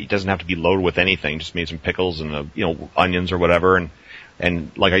 it doesn't have to be loaded with anything. Just maybe some pickles and, onions or whatever.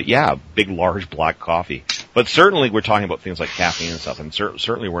 And like a big, large black coffee. But certainly we're talking about things like caffeine and stuff. And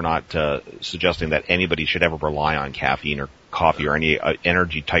certainly we're not, suggesting that anybody should ever rely on caffeine or coffee or any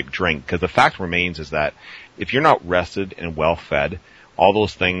energy type drink. Cause the fact remains is that if you're not rested and well fed, all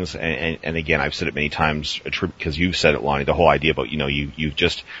those things, and again, I've said it many times, because you've said it, Lonnie, the whole idea about,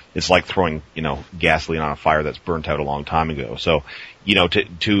 it's like throwing, gasoline on a fire that's burnt out a long time ago. So,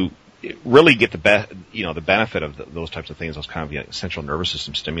 to really get the benefit of those types of things, those kind of central nervous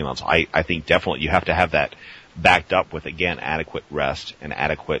system stimulants, I think definitely you have to have that backed up with, again, adequate rest and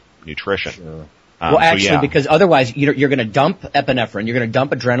adequate nutrition. Sure. Well, actually, because otherwise you're going to dump epinephrine, you're going to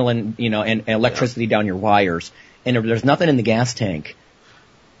dump adrenaline, and electricity down your wires, and if there's nothing in the gas tank,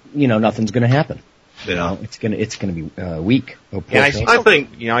 nothing's going to happen. Yeah. It's gonna be weak. Yeah,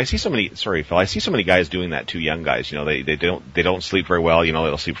 I see so many. Sorry, Phil. I see so many guys doing that too. Young guys, they don't sleep very well.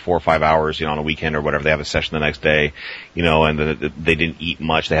 They'll sleep 4 or 5 hours, on a weekend or whatever. They have a session the next day, and they didn't eat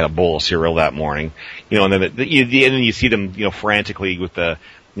much. They had a bowl of cereal that morning, and then you see them, frantically with the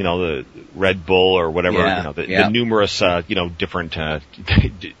Red Bull or whatever, the numerous, different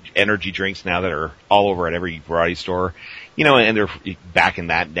energy drinks now that are all over at every variety store. And they're backing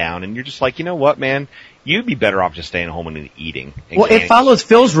that down, and you're just like, you know what, man? You'd be better off just staying home and eating. Well, it follows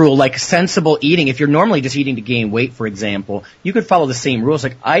Phil's rule, like sensible eating. If you're normally just eating to gain weight, for example, you could follow the same rules.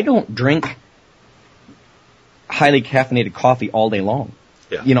 Like, I don't drink highly caffeinated coffee all day long.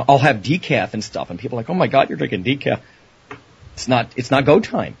 Yeah. I'll have decaf and stuff, and people are like, oh my God, you're drinking decaf. It's not go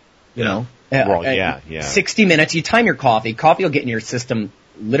time, Well, 60 minutes, you time your coffee. Coffee will get in your system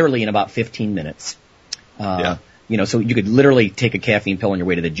literally in about 15 minutes. So you could literally take a caffeine pill on your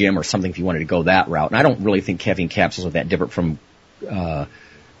way to the gym or something if you wanted to go that route. And I don't really think caffeine capsules are that different from,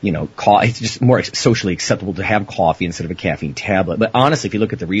 coffee. It's just more socially acceptable to have coffee instead of a caffeine tablet. But honestly, if you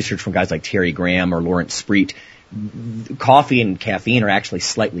look at the research from guys like Terry Graham or Lawrence Spreet, coffee and caffeine are actually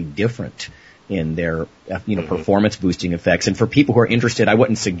slightly different in their, performance boosting effects. And for people who are interested, I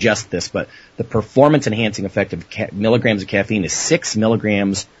wouldn't suggest this, but the performance enhancing effect of milligrams of caffeine is 6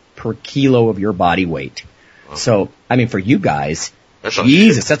 milligrams per kilo of your body weight. So, for you guys, that's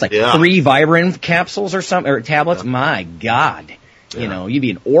like 3 Vibrant capsules or something, or tablets. Yeah. My God, you'd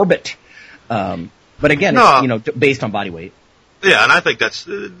be in orbit. But again, it's, based on body weight. Yeah, and I think that's,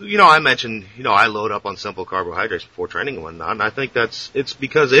 I mentioned, I load up on simple carbohydrates before training and whatnot, and I think it's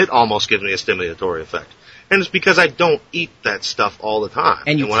because it almost gives me a stimulatory effect. And it's because I don't eat that stuff all the time.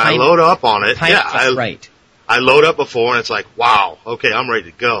 And when I load up on it, right. I load up before and it's like, wow, okay, I'm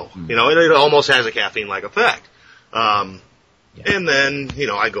ready to go. It almost has a caffeine-like effect. And then,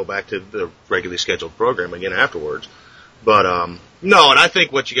 I go back to the regularly scheduled program again afterwards. But, no, and I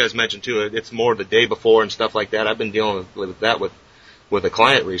think what you guys mentioned too, it's more the day before and stuff like that. I've been dealing with that with a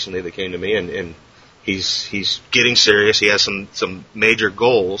client recently that came to me and he's getting serious. He has some major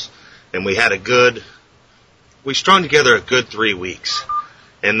goals and we strung together a good 3 weeks.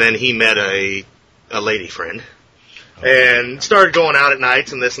 And then he met a lady friend and started going out at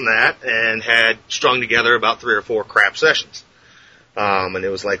nights and this and that and had strung together about 3 or 4 crap sessions. And it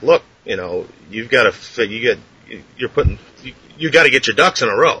was like, look, you've got to, you got to get your ducks in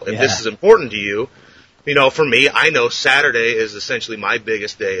a row. If this is important to you, for me, I know Saturday is essentially my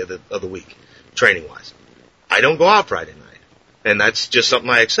biggest day of the week, training wise. I don't go out Friday night. And that's just something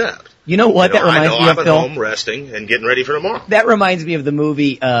I accept. You know what? That reminds me of, I'm Phil. at home resting and getting ready for tomorrow. That reminds me of the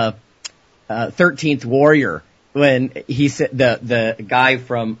movie, 13th Warrior, when he said, the guy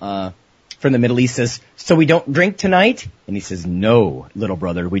from the Middle East says, so we don't drink tonight? And he says, no, little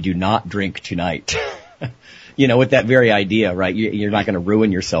brother, we do not drink tonight. With that very idea, right? You're not going to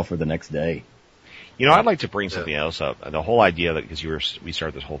ruin yourself for the next day. I'd like to bring something else up. The whole idea that, because we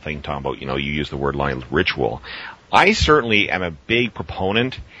started this whole thing talking about, you use the word line ritual. I certainly am a big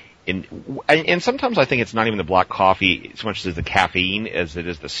proponent and sometimes I think it's not even the black coffee so much as the caffeine as it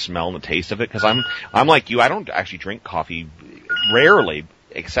is the smell and the taste of it. Because I'm like you, I don't actually drink coffee rarely,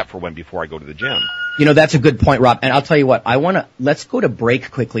 except for before I go to the gym. That's a good point, Rob. And I'll tell you what, let's go to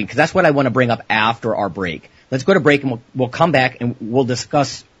break quickly, because that's what I want to bring up after our break. Let's go to break and we'll come back and we'll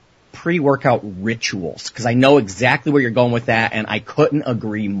discuss pre-workout rituals, because I know exactly where you're going with that and I couldn't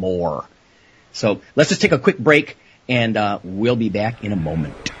agree more. So let's just take a quick break and we'll be back in a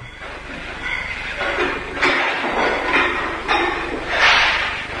moment.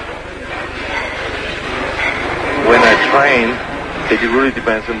 When I train, it really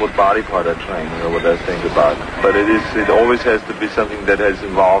depends on what body part I train, what I think about. But it always has to be something that has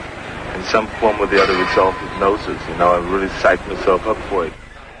involved in some form or the other with self-hypnosis. I really psych myself up for it.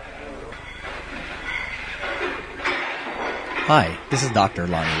 Hi, this is Dr.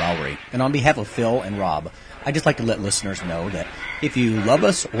 Lonnie Lowry, and on behalf of Phil and Rob, I'd just like to let listeners know that if you love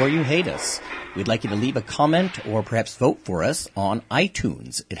us or you hate us, we'd like you to leave a comment or perhaps vote for us on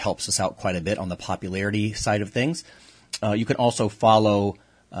iTunes. It helps us out quite a bit on the popularity side of things. You can also follow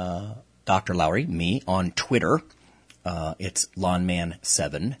Dr. Lowry, me, on Twitter. It's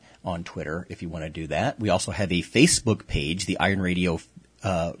Lawnman7 on Twitter if you want to do that. We also have a Facebook page, the Iron Radio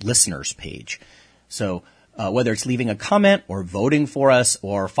listeners page. So whether it's leaving a comment or voting for us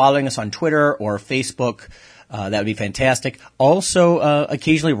or following us on Twitter or Facebook. That would be fantastic. Also,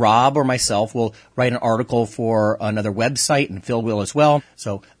 occasionally Rob or myself will write an article for another website, and Phil will as well.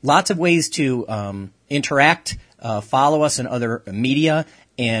 So lots of ways to interact, follow us in other media,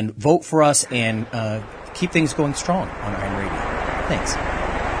 and vote for us, and keep things going strong on Iron Radio. Thanks.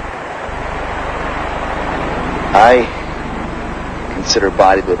 I consider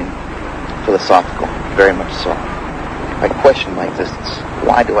bodybuilding philosophical, very much so. I question my existence.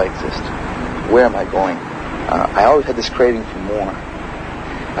 Why do I exist? Where am I going? I always had this craving for more.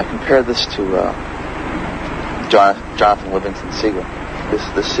 I compare this to Jonathan Livingston Seagull.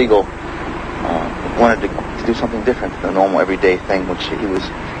 This Seagull wanted to do something different than the normal everyday thing which he was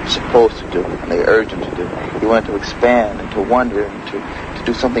supposed to do, and they urged him to do. He wanted to expand and to wonder and to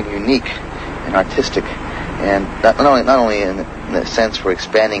do something unique and artistic, and not only in the sense for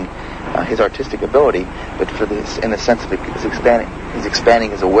expanding his artistic ability, but for this in the sense of he's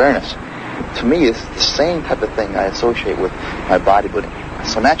expanding his awareness. To me, it's the same type of thing I associate with my bodybuilding.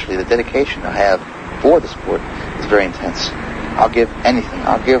 So naturally, the dedication I have for the sport is very intense. I'll give anything.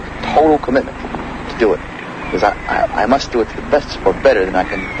 I'll give total commitment to do it, because I must do it to the best or better than I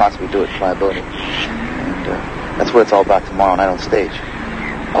can possibly do it to my ability. And that's what it's all about tomorrow night on stage.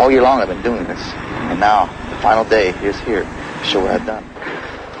 All year long I've been doing this, and now the final day is here to show what I've done.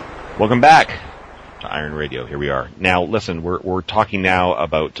 Welcome back to Iron Radio. Here we are. Now, listen, we're talking now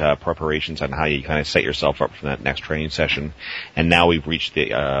about preparations and how you kind of set yourself up for that next training session. And now we've reached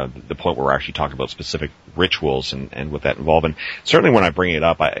the point where we're actually talking about specific rituals and what that involves. And certainly when I bring it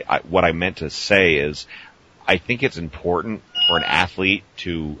up, what I meant to say is I think it's important for an athlete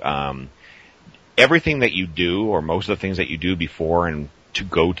to everything that you do, or most of the things that you do before and to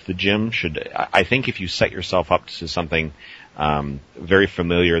go to the gym I think if you set yourself up to something very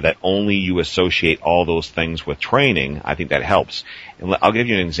familiar that only you associate all those things with training, I think that helps. And I'll give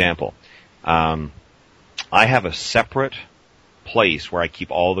you an example. I have a separate place where I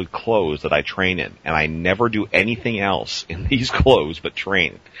keep all the clothes that I train in, and I never do anything else in these clothes but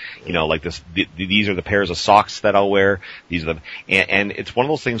train. You know, like this. These are the pairs of socks that I'll wear. These are and it's one of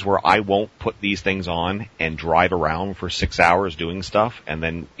those things where I won't put these things on and drive around for 6 hours doing stuff, and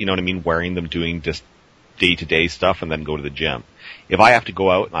then, you know what I mean, wearing them, doing just day-to-day stuff, and then go to the gym. If I have to go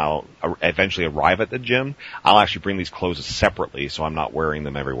out and I'll eventually arrive at the gym, I'll actually bring these clothes separately so I'm not wearing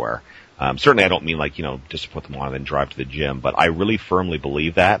them everywhere. Certainly I don't mean like, you know, just to put them on and then drive to the gym, but I really firmly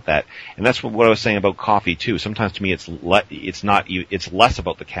believe that, and that's what I was saying about coffee too. Sometimes to me it's less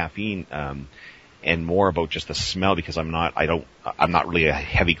about the caffeine, and more about just the smell, because I'm not really a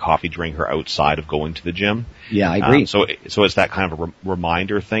heavy coffee drinker outside of going to the gym. Yeah, I agree. So it's that kind of a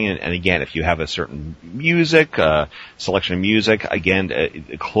reminder thing. And again, if you have a certain music, selection of music,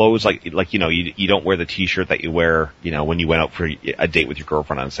 again, clothes, like, you know, you don't wear the t-shirt that you wear, you know, when you went out for a date with your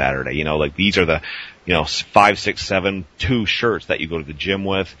girlfriend on Saturday. You know, like these are the, you know, 5, 6, 7, 2 shirts that you go to the gym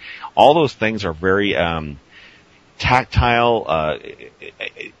with. All those things are very, tactile,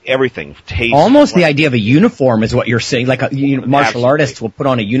 everything, taste. Almost the idea of a uniform is what you're saying. Like martial artists will put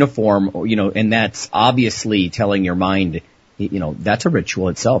on a uniform, you know, and that's obviously telling your mind, you know, that's a ritual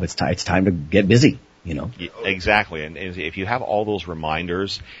itself. It's time to get busy, you know. Exactly. And if you have all those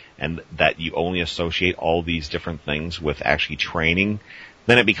reminders and that you only associate all these different things with actually training,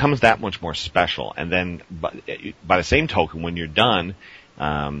 then it becomes that much more special. And then by the same token, when you're done,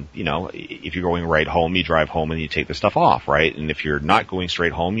 you know, if you're going right home, you drive home and you take the stuff off, right? And if you're not going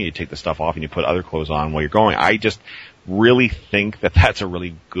straight home, you take the stuff off and you put other clothes on while you're going. I just really think that that's a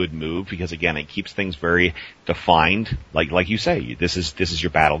really good move, because again, it keeps things very defined. Like you say, this is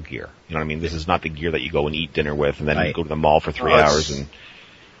your battle gear. You know what I mean? This is not the gear that you go and eat dinner with and then you go to the mall for 3 hours and,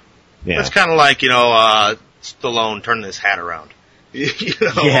 yeah. It's kind of like, you know, Stallone turning his hat around. You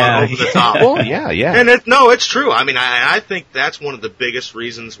know, over the top. Well, yeah. And it's true. I mean, I think that's one of the biggest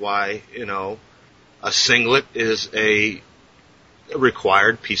reasons why, you know, a singlet is a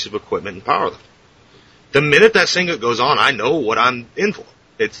required piece of equipment in powerlifting. The minute that singlet goes on, I know what I'm in for.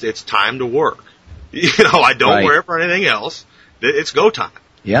 It's time to work. You know, I don't wear it for anything else. It's go time.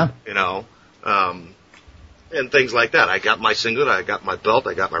 Yeah. You know, and things like that. I got my singlet, I got my belt,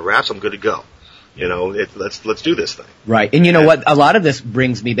 I got my wraps, I'm good to go. You know, let's do this thing. Right. And you know what? A lot of this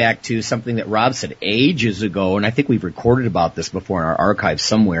brings me back to something that Rob said ages ago, and I think we've recorded about this before in our archives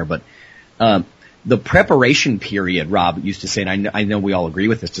somewhere, but the preparation period, Rob used to say, and I know we all agree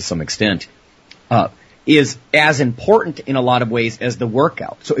with this to some extent, is as important in a lot of ways as the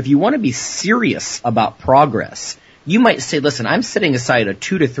workout. So if you want to be serious about progress, you might say, listen, I'm setting aside a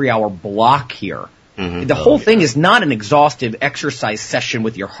 2 to 3 hour block here Mm-hmm. The whole thing is not an exhaustive exercise session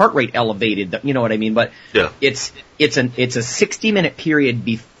with your heart rate elevated. You know what I mean? But it's a 60-minute period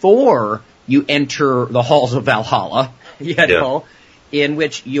before you enter the halls of Valhalla, in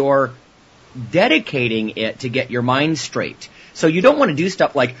which you're dedicating it to get your mind straight. So you don't want to do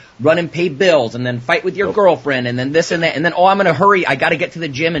stuff like run and pay bills and then fight with your girlfriend and then this and that and then, I'm going to hurry. I got to get to the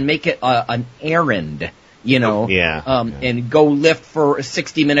gym and make it an errand, and go lift for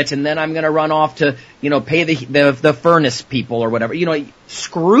 60 minutes and then I'm going to run off to, pay the furnace people or whatever.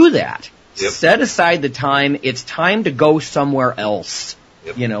 Screw that. Yep. Set aside the time. It's time to go somewhere else,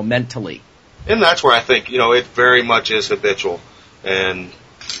 mentally. And that's where I think, it very much is habitual. And,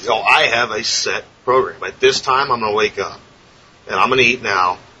 I have a set program. At this time, I'm going to wake up. And I'm going to eat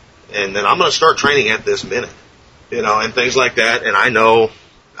now, and then I'm going to start training at this minute, and things like that. And I know,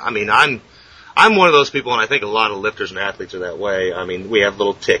 I'm one of those people, and I think a lot of lifters and athletes are that way. I mean, we have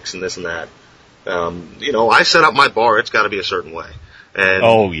little ticks and this and that. I set up my bar; it's got to be a certain way. And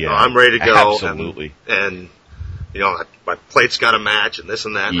I'm ready to go. Absolutely. And my plate's got to match, and this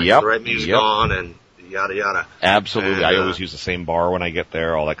and that. And I get the right music on, and yada yada. Absolutely. And, I always use the same bar when I get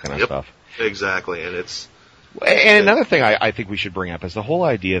there. All that kind of stuff. Exactly, and it's. And another thing I think we should bring up is the whole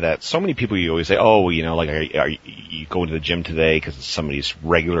idea that so many people, you always say, you go into the gym today because it's somebody's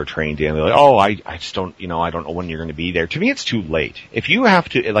regular training day, and they're like, I just don't, I don't know when you're going to be there. To me, it's too late. If you have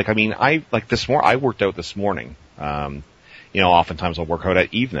to, I worked out this morning. Oftentimes I'll work out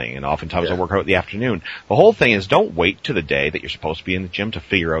at evening, and oftentimes I'll work out in the afternoon. The whole thing is don't wait to the day that you're supposed to be in the gym to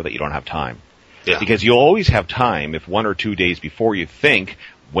figure out that you don't have time. Yeah. Because you'll always have time if 1 or 2 days before you think,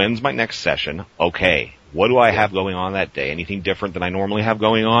 when's my next session? Okay. What do I have going on that day? Anything different than I normally have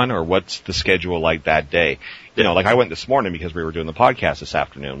going on, or what's the schedule like that day? Like I went this morning because we were doing the podcast this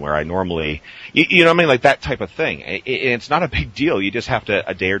afternoon where I normally, like that type of thing. It's not a big deal. You just have to,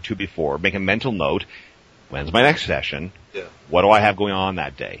 a day or two before, make a mental note. When's my next session? Yeah. What do I have going on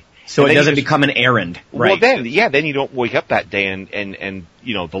that day? So it doesn't become an errand, right? Well, then you don't wake up that day and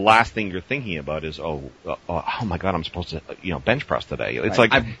the last thing you're thinking about is, oh my God, I'm supposed to, bench press today. It's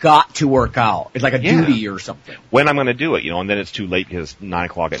like, I've got to work out. It's like a duty or something. When I'm going to do it, and then it's too late because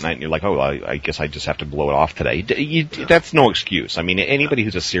 9:00 at night and you're like, I guess I just have to blow it off today. That's no excuse. I mean, anybody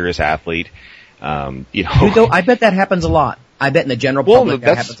who's a serious athlete, I bet that happens a lot. I bet in the general public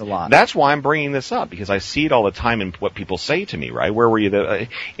that happens a lot. That's why I'm bringing this up, because I see it all the time in what people say to me, right? Where were you?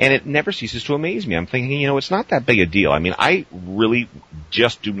 And it never ceases to amaze me. I'm thinking, it's not that big a deal. I mean, I really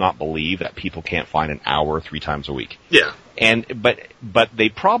just do not believe that people can't find an hour 3 times a week. Yeah. But they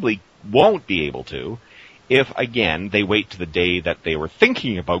probably won't be able to if, again, they wait to the day that they were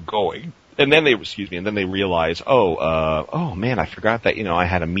thinking about going. And then they realize, oh man, I forgot that, I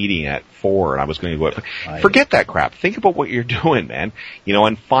had a meeting at 4 and I was going to go. Right. Forget that crap. Think about what you're doing, man.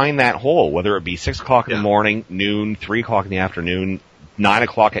 And find that hole, whether it be 6:00 in the morning, noon, 3:00 in the afternoon,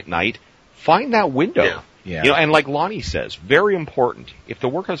 9:00 at night. Find that window. Yeah. And like Lonnie says, very important. If the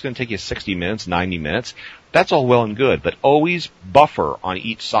workout's going to take you 60 minutes, 90 minutes, that's all well and good, but always buffer on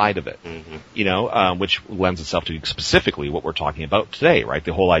each side of it. Mm-hmm. Which lends itself to specifically what we're talking about today, right?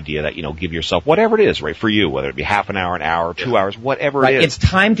 The whole idea that, give yourself whatever it is, right, for you, whether it be half an hour, 2 hours, whatever it is. It's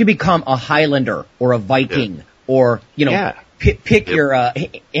time to become a Highlander or a Viking or, pick your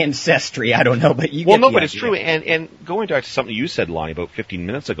ancestry. I don't know, but you. Well, no, but it's true. And going back to something you said, Lonnie, about 15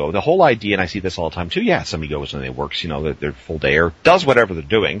 minutes ago, the whole idea, and I see this all the time too. Yeah, somebody goes and they works, their full day or does whatever they're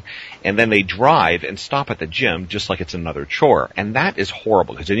doing, and then they drive and stop at the gym just like it's another chore, and that is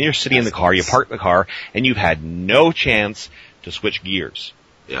horrible because then you're sitting in the car, you park the car, and you've had no chance to switch gears.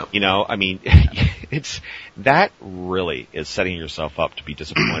 Yeah. It's that really is setting yourself up to be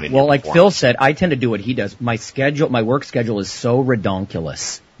disappointed. Well, like Phil said, I tend to do what he does. My work schedule is so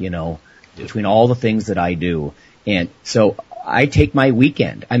redonkulous, between all the things that I do. And so I take my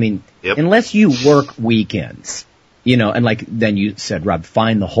weekend. I mean, unless you work weekends, and like then you said, Rob,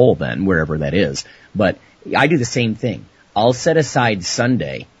 find the hole then, wherever that is. But I do the same thing. I'll set aside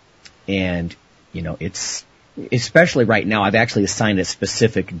Sunday and, it's, especially right now, I've actually assigned a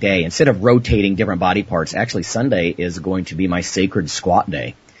specific day. Instead of rotating different body parts, actually Sunday is going to be my sacred squat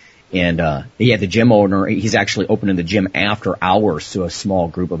day. And, the gym owner, he's actually opening the gym after hours so a small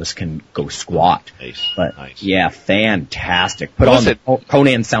group of us can go squat. Nice. But, nice. Yeah, fantastic. Put on the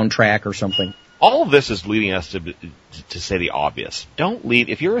Conan soundtrack or something. All of this is leading us to say the obvious. Don't leave,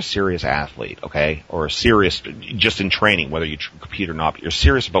 if you're a serious athlete, okay, or a serious, just in training, whether you compete or not, but you're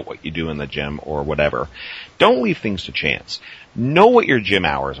serious about what you do in the gym or whatever, don't leave things to chance. Know what your gym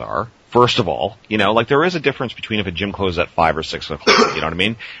hours are. First of all, like there is a difference between if a gym closes at 5 or 6 o'clock, you know what I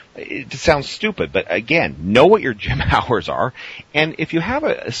mean? It sounds stupid, but again, know what your gym hours are, and if you have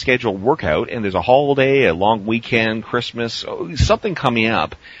a scheduled workout and there's a holiday, a long weekend, Christmas, something coming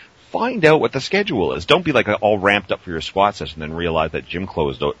up, find out what the schedule is. Don't be like all ramped up for your squat session and then realize that gym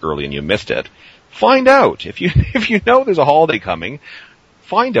closed early and you missed it. Find out. If you know there's a holiday coming,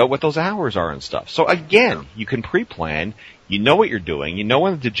 find out what those hours are and stuff. So again, you can pre-plan. You know what you're doing. You know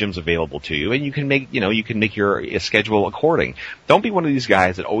when the gym's available to you, and you can make your schedule according. Don't be one of these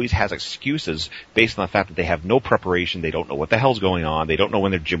guys that always has excuses based on the fact that they have no preparation. They don't know what the hell's going on. They don't know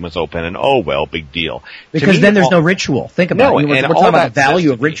when their gym was open, and big deal. Because then there's no ritual. Think about it. We're talking about the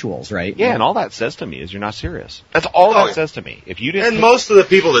value of rituals, right? Yeah, and all that says to me is you're not serious. That's all that says to me. If you didn't, and most of the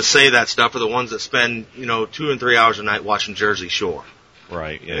people that say that stuff are the ones that spend 2 and 3 hours a night watching Jersey Shore.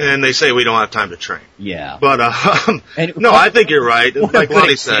 Right, yeah. And they say we don't have time to train. Yeah. But, no, I think you're right. Like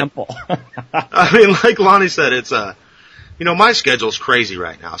Lonnie said. Like Lonnie said, it's, my schedule's crazy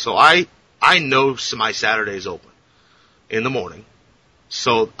right now. So I know my Saturday's open in the morning.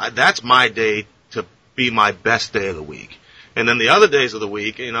 So that's my day to be my best day of the week. And then the other days of the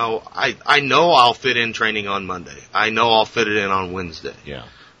week, I know I'll fit in training on Monday. I know I'll fit it in on Wednesday. Yeah.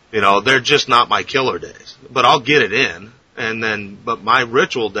 They're just not my killer days. But I'll get it in. But my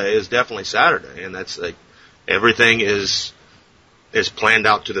ritual day is definitely Saturday, and that's like everything is planned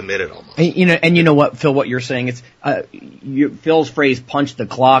out to the minute almost. And you know what, Phil, what you're saying is, Phil's phrase, punch the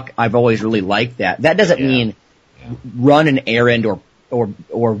clock. I've always really liked that. That doesn't mean run an errand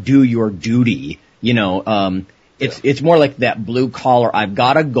or do your duty. It's more like that blue collar. I've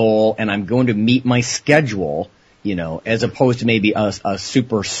got a goal and I'm going to meet my schedule, as opposed to maybe a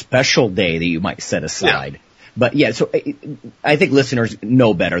super special day that you might set aside. Yeah. But yeah, so I think listeners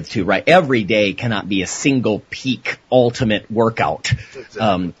know better too, right? Every day cannot be a single peak ultimate workout.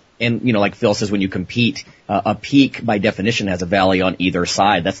 Exactly. And like Phil says, when you compete, a peak by definition has a valley on either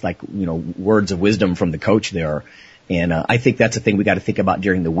side. That's like, words of wisdom from the coach there. And I think that's a thing we got to think about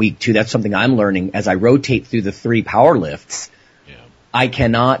during the week too. That's something I'm learning as I rotate through the 3 power lifts. Yeah. I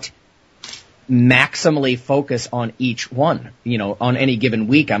cannot maximally focus on each one. On any given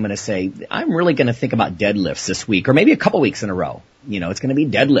week, I'm going to say, I'm really going to think about deadlifts this week, or maybe a couple weeks in a row. It's going to be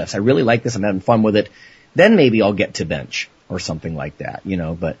deadlifts. I really like this. I'm having fun with it. Then maybe I'll get to bench or something like that,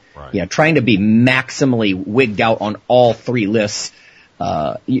 but right. Yeah, trying to be maximally wigged out on all 3 lifts.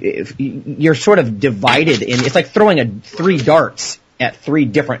 You're sort of divided it's like throwing 3 darts at 3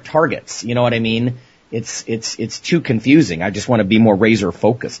 different targets. You know what I mean? It's too confusing. I just want to be more razor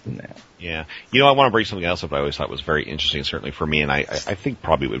focused than that. Yeah. I want to bring something else up I always thought was very interesting, certainly for me, and I think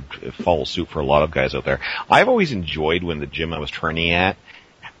probably would follow suit for a lot of guys out there. I've always enjoyed when the gym I was training at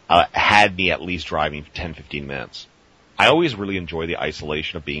had me at least driving 10, 15 minutes. I always really enjoy the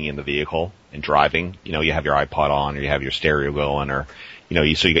isolation of being in the vehicle and driving. You have your iPod on, or you have your stereo going, or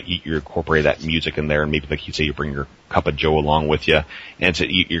you incorporate that music in there, and maybe like you say, you bring your cup of Joe along with you, and so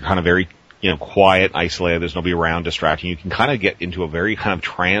you're kind of very quiet, isolated, there's nobody around distracting. You can kind of get into a very kind of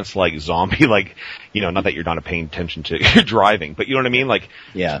trance-like, zombie-like, not that you're not paying attention to your driving, but you know what I mean? Like,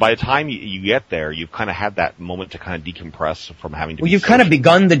 yeah. So by the time you get there, you've kind of had that moment to kind of decompress from having to you've kind of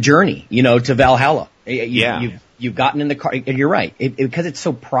begun the journey, to Valhalla. You've gotten in the car, and you're right, because it's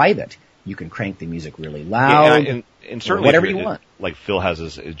so private. You can crank the music really loud. Yeah, and certainly whatever you want. Like Phil has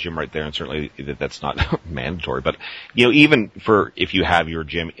his gym right there, and certainly that's not mandatory. But even for if you have your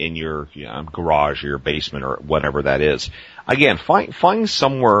gym in your garage or your basement or whatever that is, again, find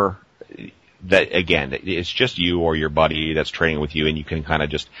somewhere that again it's just you or your buddy that's training with you, and you can kind of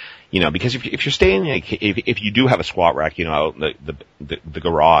just because if you're staying if you do have a squat rack out in the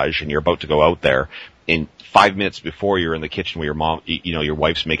garage and you're about to go out there, in 5 minutes before you're in the kitchen where your mom your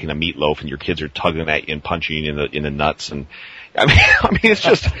wife's making a meatloaf and your kids are tugging at you and punching you in the nuts, and I mean it's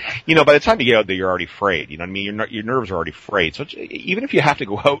just by the time you get out there you're already frayed, you know what I mean, your nerves are already frayed. So even if you have to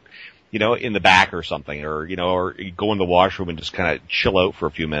go out in the back or something, or or go in the washroom and just kind of chill out for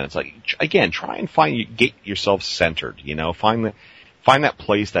a few minutes, like again, try and get yourself centered, find that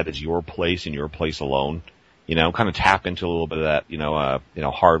place that is your place and your place alone, kind of tap into a little bit of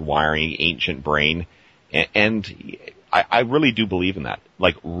that hard wiring, ancient brain. And I really do believe in that,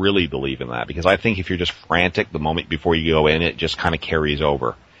 because I think if you're just frantic the moment before you go in, it just kind of carries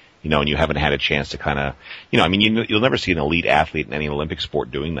over, and you haven't had a chance to kind of, you'll never see an elite athlete in any Olympic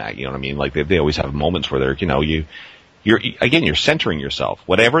sport doing that, you know what I mean? Like they always have moments where they're, you're centering yourself,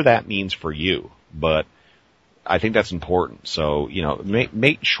 whatever that means for you, but I think that's important. So,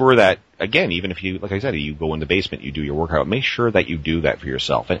 make sure that, again, even if you, like I said, you go in the basement, you do your workout, make sure that you do that for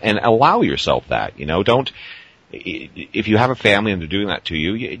yourself and allow yourself that, if you have a family and they're doing that to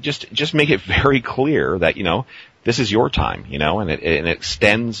you, just make it very clear that, this is your time, and it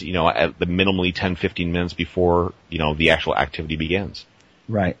extends, at the minimally 10, 15 minutes before, the actual activity begins.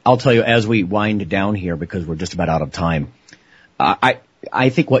 Right. I'll tell you, as we wind down here, because we're just about out of time, I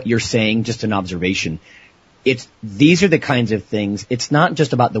think what you're saying, just an observation, these are the kinds of things, it's not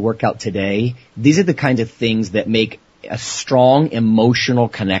just about the workout today. These are the kinds of things that make a strong emotional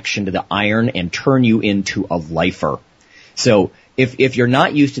connection to the iron and turn you into a lifer. So if you're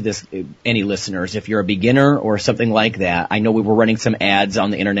not used to this, any listeners, if you're a beginner or something like that, I know we were running some ads on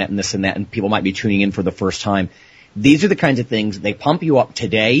the internet and this and that, and people might be tuning in for the first time. These are the kinds of things, they pump you up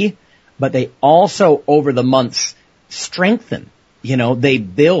today, but they also, over the months, strengthen. They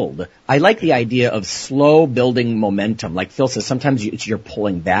build. I like the idea of slow building momentum. Like Phil says, sometimes you're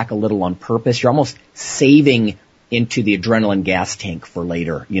pulling back a little on purpose. You're almost saving into the adrenaline gas tank for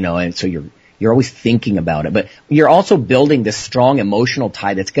later, and so you're always thinking about it. But you're also building this strong emotional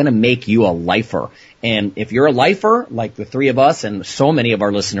tie that's going to make you a lifer. And if you're a lifer, like the three of us and so many of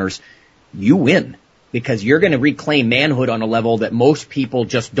our listeners, you win. Because you're going to reclaim manhood on a level that most people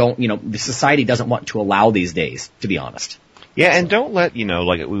just don't, the society doesn't want to allow these days, to be honest. Yeah, and don't let,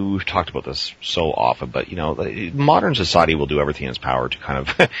 like we've talked about this so often, but, modern society will do everything in its power to kind of,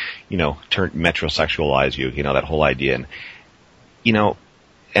 metrosexualize you, that whole idea. And,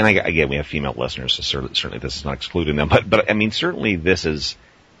 and again, we have female listeners, so certainly this is not excluding them, but I mean, certainly this is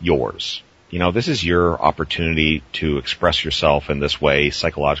yours. This is your opportunity to express yourself in this way,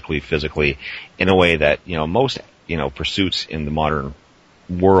 psychologically, physically, in a way that, most, pursuits in the modern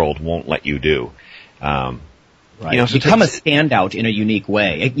world won't let you do. Right. So become a standout in a unique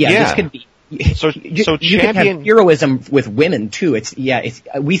way. This could be. So you can have heroism with women too.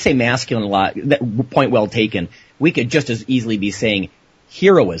 We say masculine a lot. That point well taken. We could just as easily be saying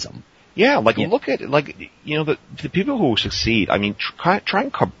heroism. Yeah, look at, the people who succeed, I mean, try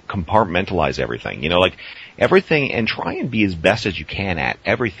and compartmentalize everything, everything, and try and be as best as you can at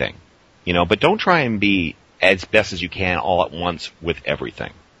everything, but don't try and be as best as you can all at once with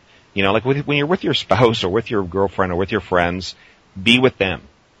everything. When you're with your spouse or with your girlfriend or with your friends, be with them.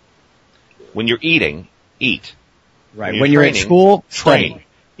 When you're eating, eat. Right. When you're at school, train.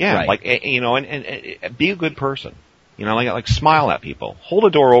 Yeah, right. And be a good person. Smile at people. Hold a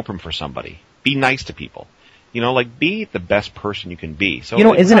door open for somebody. Be nice to people. Be the best person you can be.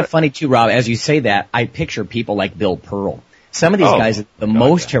 So isn't it funny too, Rob, as you say that, I picture people like Bill Pearl. Some of these guys, the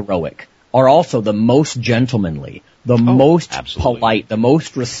most heroic, are also the most gentlemanly, the most polite, the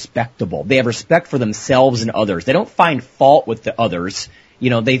most respectable. They have respect for themselves and others. They don't find fault with the others.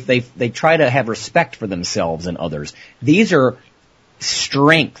 They try to have respect for themselves and others. These are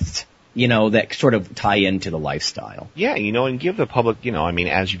strengths, that sort of tie into the lifestyle. Yeah, and give the public,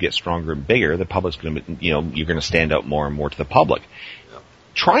 as you get stronger and bigger, the public's going to, you're going to stand out more and more to the public. Yeah.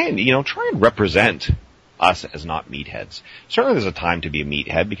 Try and represent us as not meatheads. Certainly there's a time to be a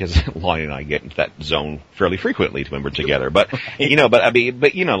meathead because Lonnie and I get into that zone fairly frequently when we're together. But,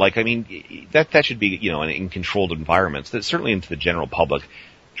 that should be, in controlled environments. That certainly into the general public.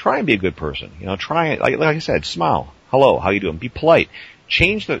 Try and be a good person. Try, like I said, smile. Hello, how you doing? Be polite.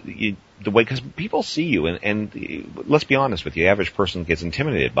 Change the way, because people see you, and let's be honest with you, the average person gets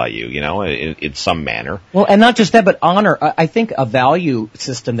intimidated by you, in some manner. Well, and not just that, but honor. I think a value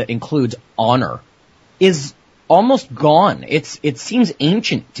system that includes honor is almost gone. It seems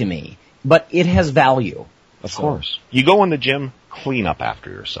ancient to me, but it has value. Of course. You go in the gym, clean up after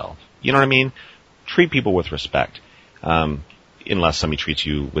yourself. You know what I mean? Treat people with respect. Unless somebody treats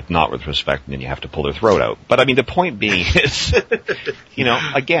you not with respect, and then you have to pull their throat out. But I mean, the point being is,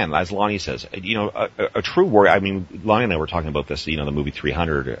 again, as Lonnie says, a true warrior. I mean, Lonnie and I were talking about this, the movie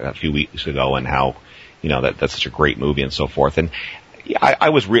 300 a few weeks ago, and how, that's such a great movie and so forth. And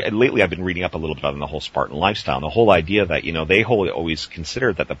lately I've been reading up a little bit on the whole Spartan lifestyle, and the whole idea that, they always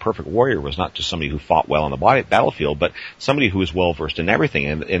considered that the perfect warrior was not just somebody who fought well on the battlefield, but somebody who was well versed in everything.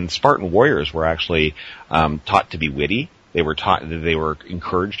 And Spartan warriors were actually taught to be witty. They were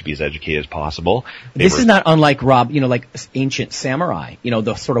encouraged to be as educated as possible. This is not unlike, Rob, like ancient samurai,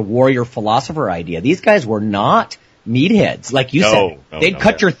 the sort of warrior philosopher idea. These guys were not meatheads, like you said. They'd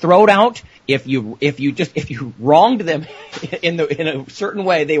cut your throat out. If you wronged them in a certain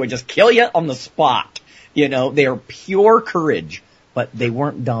way, they would just kill you on the spot. They are pure courage, but they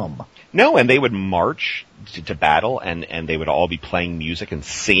weren't dumb. No, and they would march to battle, and they would all be playing music and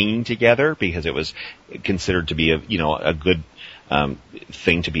singing together because it was considered to be a good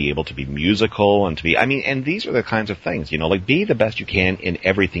thing to be able to be musical and to be, and these are the kinds of things, like be the best you can in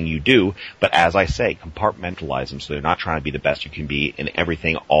everything you do, but as I say, compartmentalize them so they're not trying to be the best you can be in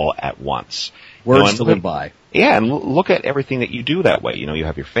everything all at once. Words to live by. Yeah, and look at everything that you do that way. You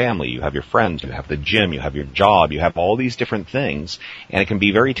have your family, you have your friends, you have the gym, you have your job, you have all these different things, and it can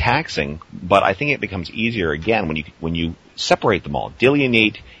be very taxing, but I think it becomes easier, again, when you separate them all,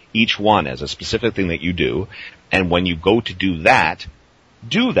 delineate each one as a specific thing that you do, and when you go to do that,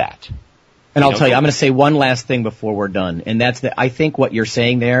 do that. And I'll tell you, I'm going to say one last thing before we're done, and that's that I think what you're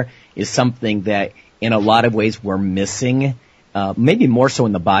saying there is something that in a lot of ways we're missing, maybe more so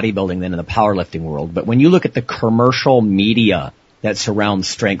in the bodybuilding than in the powerlifting world. But when you look at the commercial media that surrounds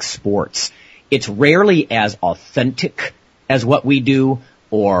strength sports, it's rarely as authentic as what we do,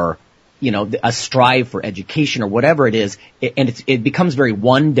 or a strive for education or whatever it is, and it becomes very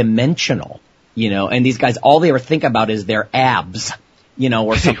one-dimensional, and these guys, all they ever think about is their abs,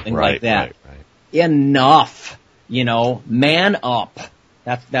 or something right, like that. Right. Enough, man up.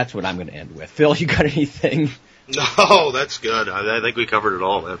 That's what I'm going to end with. Phil, you got anything? No, that's good. I think we covered it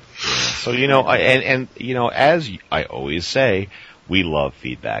all, man. So, as I always say, we love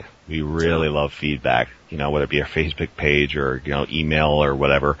feedback. We really love feedback, whether it be our Facebook page or, email or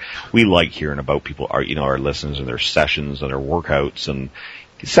whatever. We like hearing about people, our listeners and their sessions and their workouts, and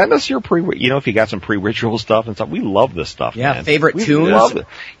send us your if you got some pre-ritual stuff and stuff. We love this stuff, yeah, man. Favorite we tunes? Love it.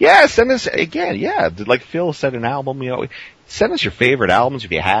 Yeah, send us, again, like Phil said, an album, send us your favorite albums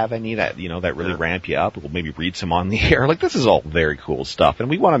if you have any that, that really ramp you up. We'll maybe read some on the air. Like, this is all very cool stuff. And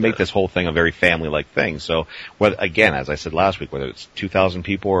we want to make this whole thing a very family-like thing. So, again, as I said last week, whether it's 2,000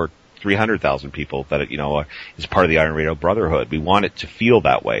 people or 300,000 people that, is part of the Iron Radio Brotherhood, we want it to feel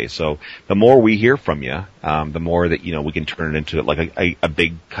that way. So the more we hear from you, the more that, we can turn it into like a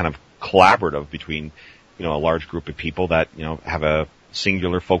big kind of collaborative between, a large group of people that, have a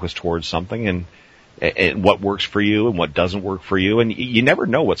singular focus towards something, and what works for you and what doesn't work for you. And you never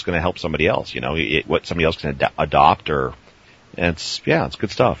know what's going to help somebody else, what somebody else can adopt, or it's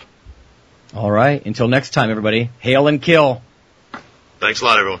good stuff. All right. Until next time, everybody, hail and kill. Thanks a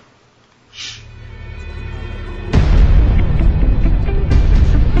lot, everyone.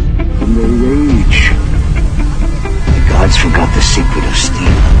 In their rage, the gods forgot the secret of steel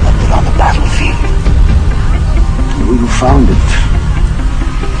and left it on the battlefield. And we who found it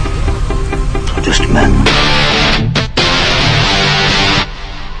are just men.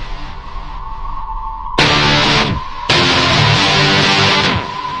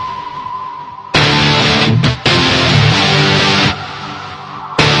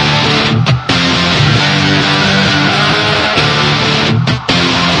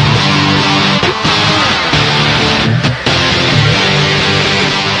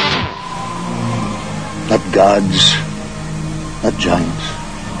 Not gods, not giants,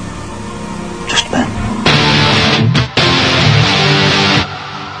 just men.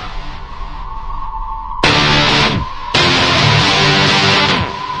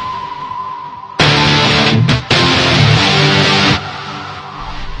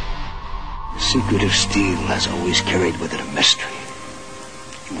 The secret of steel has always carried with it a mystery.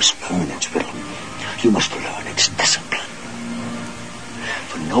 You must learn its riddle. You must learn its discipline.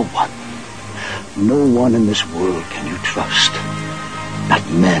 For no one in this world can you trust. Not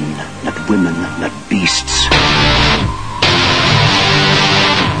men, not women, not beasts.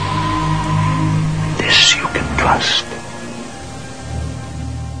 This you can trust.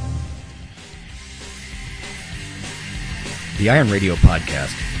 The Iron Radio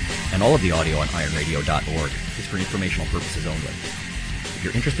podcast and all of the audio on ironradio.org is for informational purposes only. If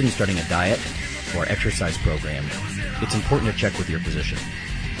you're interested in starting a diet or exercise program, it's important to check with your physician.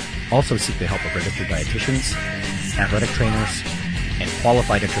 Also seek the help of registered dietitians, athletic trainers, and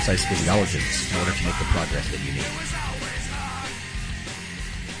qualified exercise physiologists in order to make the progress that you need.